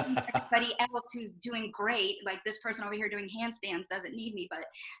everybody else who's doing great, like this person over here doing handstands doesn't need me, but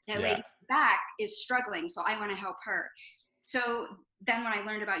that lady in the back is struggling, so I want to help her. So then when I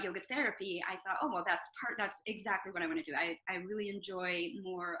learned about yoga therapy, I thought, oh, well, that's exactly what I want to do. I really enjoy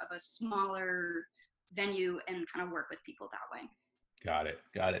more of a smaller venue and kind of work with people that way. Got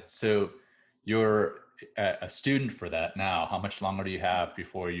it. So you're a student for that now. How much longer do you have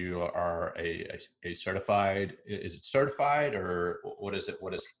before you are a certified? Is it certified or what is it?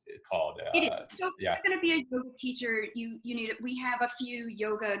 What is it called? It is. So if you're going to be a yoga teacher, you need it. We have a few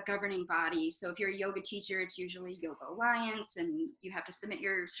yoga governing bodies. So if you're a yoga teacher, it's usually Yoga Alliance, and you have to submit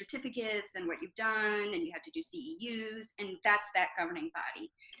your certificates and what you've done, and you have to do CEUs, and that's that governing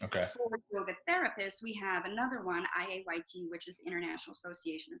body. Okay. For yoga therapists, we have another one, IAYT, which is the International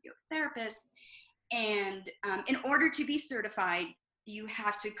Association of Yoga Therapists. And in order to be certified, you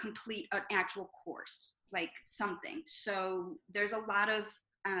have to complete an actual course, like something. So there's a lot of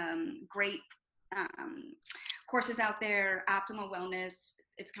great courses out there. Optimal Wellness,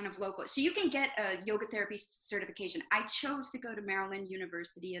 it's kind of local. So you can get a yoga therapy certification. I chose to go to Maryland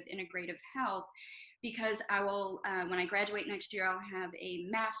University of Integrative Health because I will, when I graduate next year, I'll have a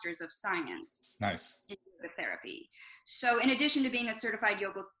master's of science Nice. in yoga therapy. So in addition to being a certified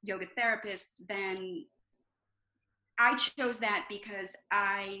yoga therapist, then I chose that because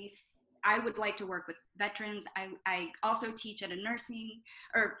I would like to work with veterans. I also teach at a nursing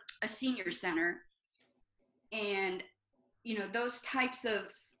or a senior center, and those types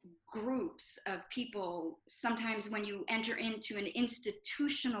of groups of people, sometimes when you enter into an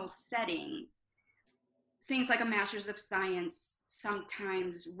institutional setting, things like a master's of science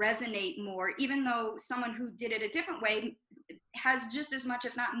sometimes resonate more, even though someone who did it a different way has just as much,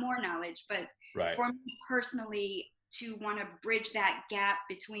 if not more knowledge. But Right. for me personally, to want to bridge that gap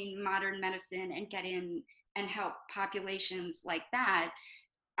between modern medicine and get in and help populations like that,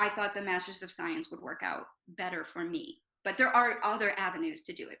 I thought the master's of science would work out better for me. But there are other avenues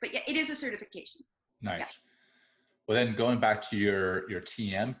to do it. But yeah, it is a certification. Nice. Yeah. Well, then going back to your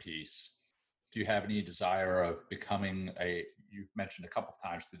TM piece, do you have any desire of becoming you've mentioned a couple of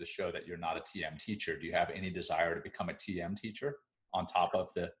times through the show that you're not a TM teacher. Do you have any desire to become a TM teacher on top of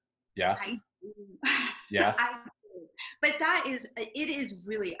yeah? I do. Yeah. I do. But it is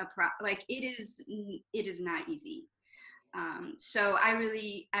really it is not easy. So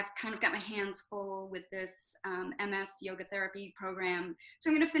I've kind of got my hands full with this MS yoga therapy program. So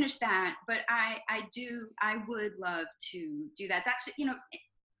I'm going to finish that, but I would love to do that. That's,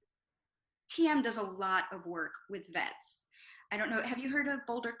 TM does a lot of work with vets. I don't know. Have you heard of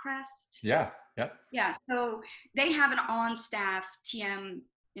Boulder Crest? Yeah. Yep. Yeah. So they have an on-staff TM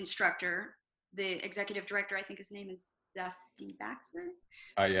instructor. The executive director, I think his name is Dusty Baxter.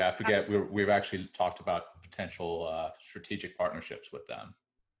 Yeah, I forget. We've actually talked about potential strategic partnerships with them.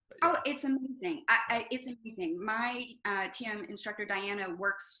 Yeah. Oh, it's amazing. It's amazing. My TM instructor, Diana,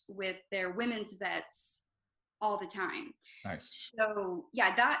 works with their women's vets all the time. Nice. So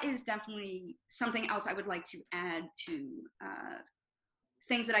yeah, that is definitely something else I would like to add to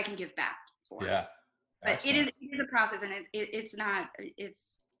things that I can give back for. Yeah. But it is a process, and it's not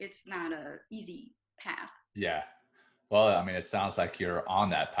a easy path. Yeah. Well, I mean, it sounds like you're on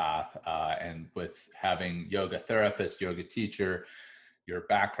that path, and with having yoga therapist, yoga teacher, your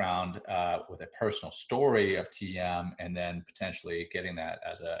background with a personal story of TM, and then potentially getting that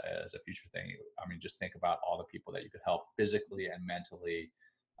as a future thing. I mean, just think about all the people that you could help physically and mentally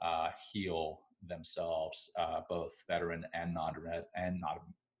heal themselves, both veteran and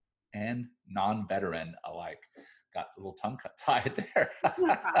non-veteran alike. Got a little tongue tied there.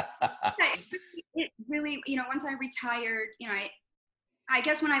 It really, once I retired, I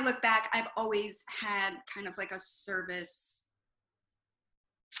guess when I look back, I've always had kind of like a service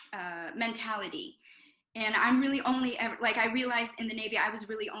mentality. And I'm really only ever, I realized in the Navy, I was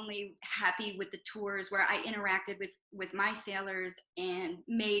really only happy with the tours where I interacted with my sailors and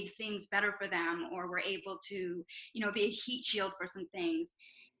made things better for them, or were able to, be a heat shield for some things.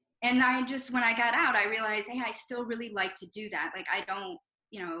 And when I got out, I realized, hey, I still really like to do that. Like, I don't,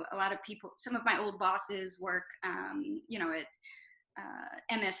 a lot of people, some of my old bosses work, at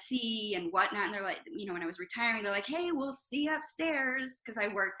MSC and whatnot. And they're like, when I was retiring, they're like, hey, we'll see you upstairs. Cause I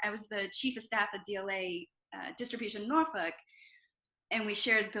was the chief of staff at DLA distribution Norfolk. And we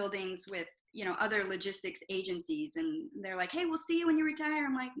shared buildings with, other logistics agencies. And they're like, hey, we'll see you when you retire.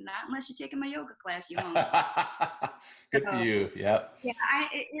 I'm like, not unless you're taking my yoga class, you won't. Good for you. Yep. Yeah,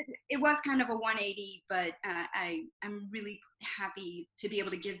 it was kind of a 180, but I'm really happy to be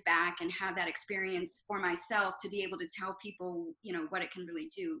able to give back and have that experience for myself, to be able to tell people, what it can really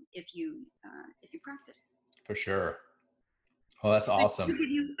do if you practice. For sure. Well, that's awesome. To give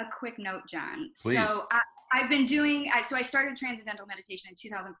you a quick note, John. Please. So I've been I started Transcendental Meditation in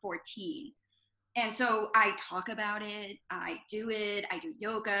 2014. And so I talk about it, I do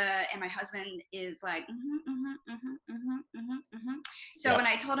yoga, and my husband is like, So when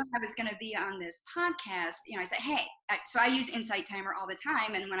I told him I was going to be on this podcast, I said, hey, so I use Insight Timer all the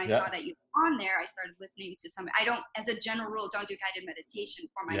time. And when I saw that you were on there, I started listening to I don't, as a general rule, don't do guided meditation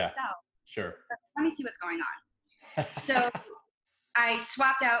for myself. Sure. But let me see what's going on. So I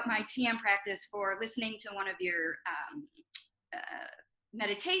swapped out my TM practice for listening to one of your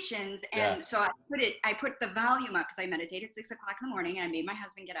meditations, and so I put the volume up, because I meditate at 6 o'clock in the morning, and I made my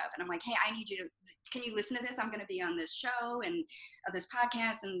husband get up, and I'm like, hey, I need you can you listen to this? I'm going to be on this show and this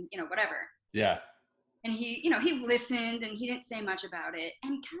podcast, and whatever. Yeah. And he listened, and he didn't say much about it.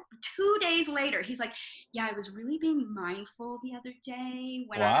 And 2 days later, he's like, yeah, I was really being mindful the other day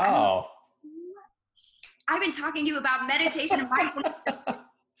when I've been talking to you about meditation and mindfulness.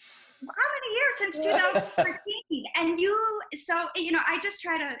 How many years since 2013? And I just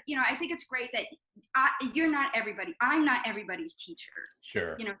try to, I think it's great that you're not everybody. I'm not everybody's teacher.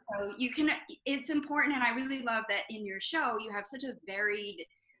 Sure. So it's important. And I really love that in your show, you have such a varied,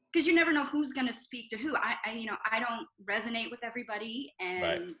 because you never know who's going to speak to who. I don't resonate with everybody.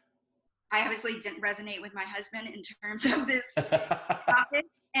 Right. And I obviously didn't resonate with my husband in terms of this topic.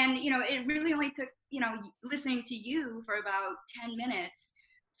 And, it really only took, listening to you for about 10 minutes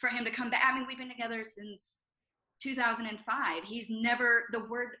for him to come back. I mean, we've been together since 2005. The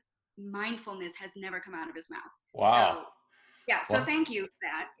word mindfulness has never come out of his mouth. Wow. So, yeah. So thank you for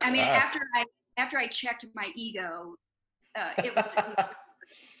that. I mean, after I checked my ego, it was.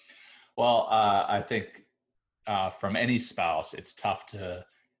 Well, I think from any spouse, it's tough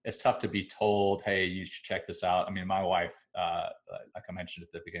to be told, hey, you should check this out. I mean, my wife, like I mentioned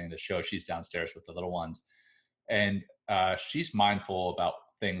at the beginning of the show, she's downstairs with the little ones, and she's mindful about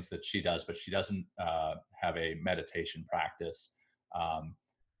things that she does, but she doesn't have a meditation practice.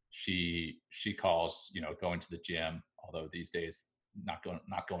 She calls, going to the gym, although these days not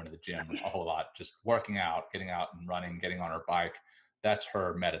going to the gym a whole lot, just working out, getting out and running, getting on her bike. That's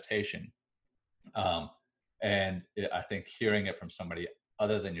her meditation. And I think hearing it from somebody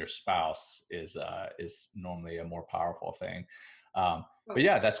other than your spouse is normally a more powerful thing. But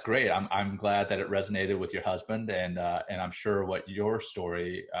yeah, that's great. I'm glad that it resonated with your husband, and I'm sure what your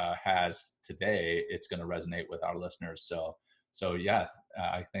story has today, it's going to resonate with our listeners. So yeah,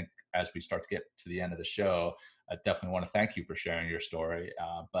 I think as we start to get to the end of the show, I definitely want to thank you for sharing your story.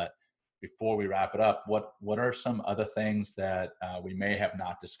 But before we wrap it up, what are some other things that we may have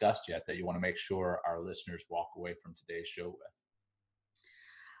not discussed yet that you want to make sure our listeners walk away from today's show with?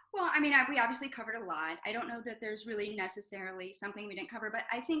 Well, I mean, we obviously covered a lot. I don't know that there's really necessarily something we didn't cover, but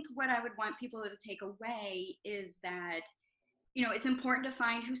I think what I would want people to take away is that, it's important to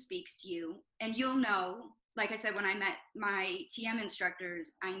find who speaks to you. And you'll know, like I said, when I met my TM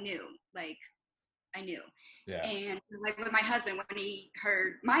instructors, I knew. Yeah. And like with my husband, when he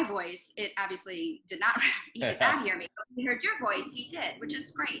heard my voice, it obviously did not, he did not hear me. But when he heard your voice, he did, which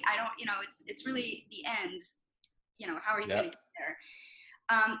is great. I don't, it's really the end, how are you going to get there?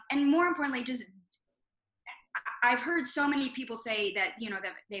 And more importantly, just I've heard so many people say that,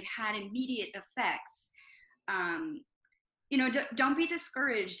 that they've had immediate effects. Don't be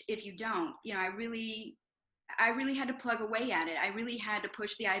discouraged if you don't. I really had to plug away at it. I really had to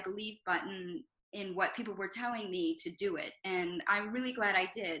push the I believe button in what people were telling me to do it. And I'm really glad I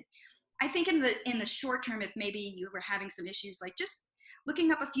did. I think in the short term, if maybe you were having some issues, like just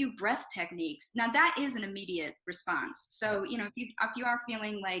looking up a few breath techniques. Now that is an immediate response. So, if you are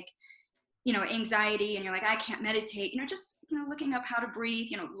feeling like, anxiety and you're like, I can't meditate, just, looking up how to breathe,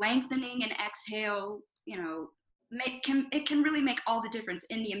 lengthening and exhale, it can really make all the difference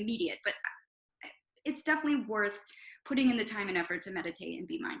in the immediate, but it's definitely worth putting in the time and effort to meditate and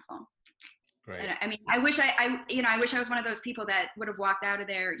be mindful. Great. And I mean, I wish I wish I was one of those people that would have walked out of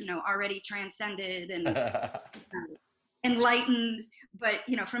there, already transcended and enlightened. But,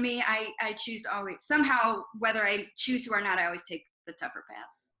 for me, I choose to always somehow, whether I choose to or not, I always take the tougher path.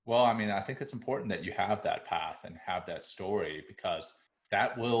 Well, I mean, I think it's important that you have that path and have that story, because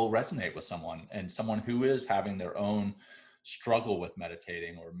that will resonate with someone, and someone who is having their own struggle with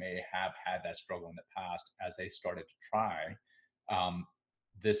meditating, or may have had that struggle in the past as they started to try.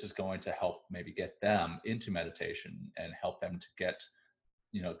 This is going to help maybe get them into meditation and help them to get,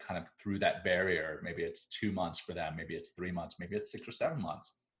 kind of through that barrier. Maybe it's 2 months for them, maybe it's 3 months, maybe it's 6 or 7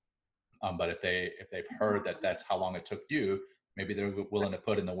 months. But if they've heard that that's how long it took you, maybe they're willing to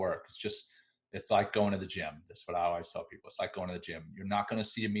put in the work. It's like going to the gym. That's what I always tell people. It's like going to the gym. You're not going to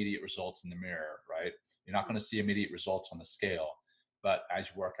see immediate results in the mirror, right? You're not going to see immediate results on the scale. But as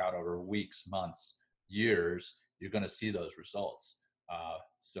you work out over weeks, months, years, you're going to see those results.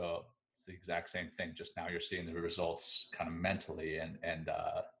 So it's the exact same thing. Just now you're seeing the results kind of mentally, and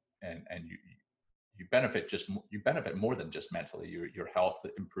you benefit more than just mentally. Your health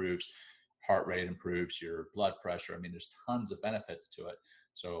improves, heart rate improves, your blood pressure. I mean, there's tons of benefits to it.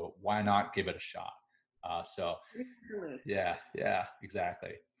 So why not give it a shot? Yeah,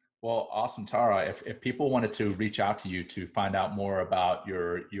 exactly. Well, awesome, Tara. If people wanted to reach out to you to find out more about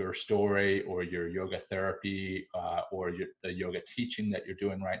your story, or your yoga therapy, or the yoga teaching that you're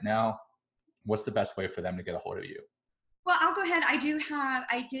doing right now, what's the best way for them to get a hold of you? Well, I'll go ahead. I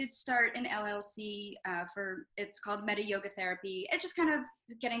did start an LLC it's called Meta Yoga Therapy. It's just kind of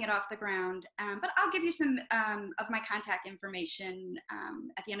getting it off the ground. But I'll give you some of my contact information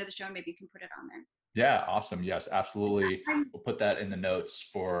at the end of the show, and maybe you can put it on there. Yeah, awesome. Yes, absolutely. We'll put that in the notes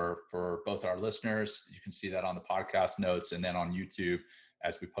for both our listeners. You can see that on the podcast notes, and then on YouTube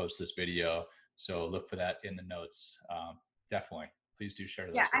as we post this video. So look for that in the notes. Definitely. please do share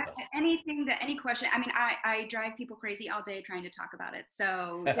Yeah, those with us. any question. I mean, I drive people crazy all day trying to talk about it.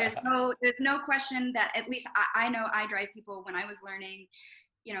 So there's no question that at least I know I drive people when I was learning.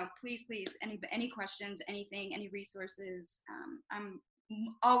 Please, any questions, anything, any resources. I'm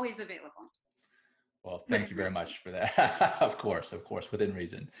always available. Well, thank you very much for that. Of course, within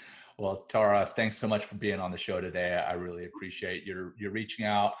reason. Well, Tara, thanks so much for being on the show today. I really appreciate your reaching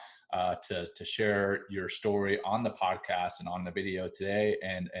out to share your story on the podcast and on the video today.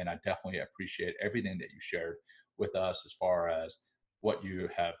 And I definitely appreciate everything that you shared with us as far as what you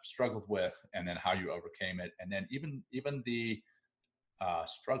have struggled with, and then how you overcame it, and then even the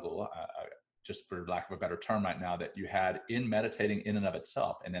struggle, just for lack of a better term right now, that you had in meditating in and of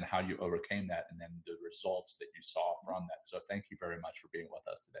itself, and then how you overcame that, and then the results that you saw from that. So thank you very much for being with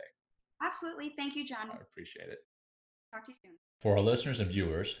us today. Absolutely. Thank you, John. I appreciate it. Talk to you soon. For our listeners and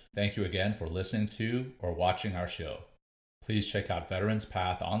viewers, thank you again for listening to or watching our show. Please check out Veterans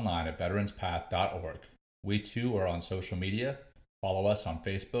Path online at veteranspath.org. We too are on social media. Follow us on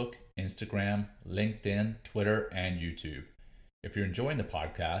Facebook, Instagram, LinkedIn, Twitter, and YouTube. If you're enjoying the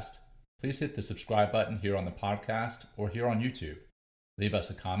podcast, please hit the subscribe button here on the podcast or here on YouTube. Leave us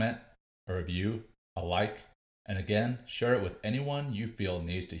a comment, a review, a like, and again, share it with anyone you feel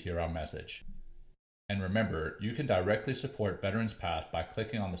needs to hear our message. And remember, you can directly support Veterans Path by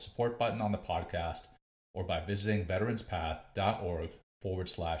clicking on the support button on the podcast or by visiting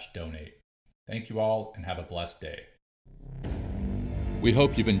veteranspath.org/donate. Thank you all and have a blessed day. We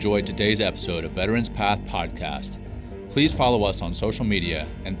hope you've enjoyed today's episode of Veterans Path Podcast. Please follow us on social media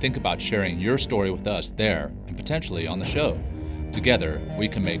and think about sharing your story with us there and potentially on the show. Together, we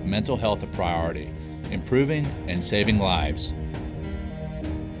can make mental health a priority, improving and saving lives.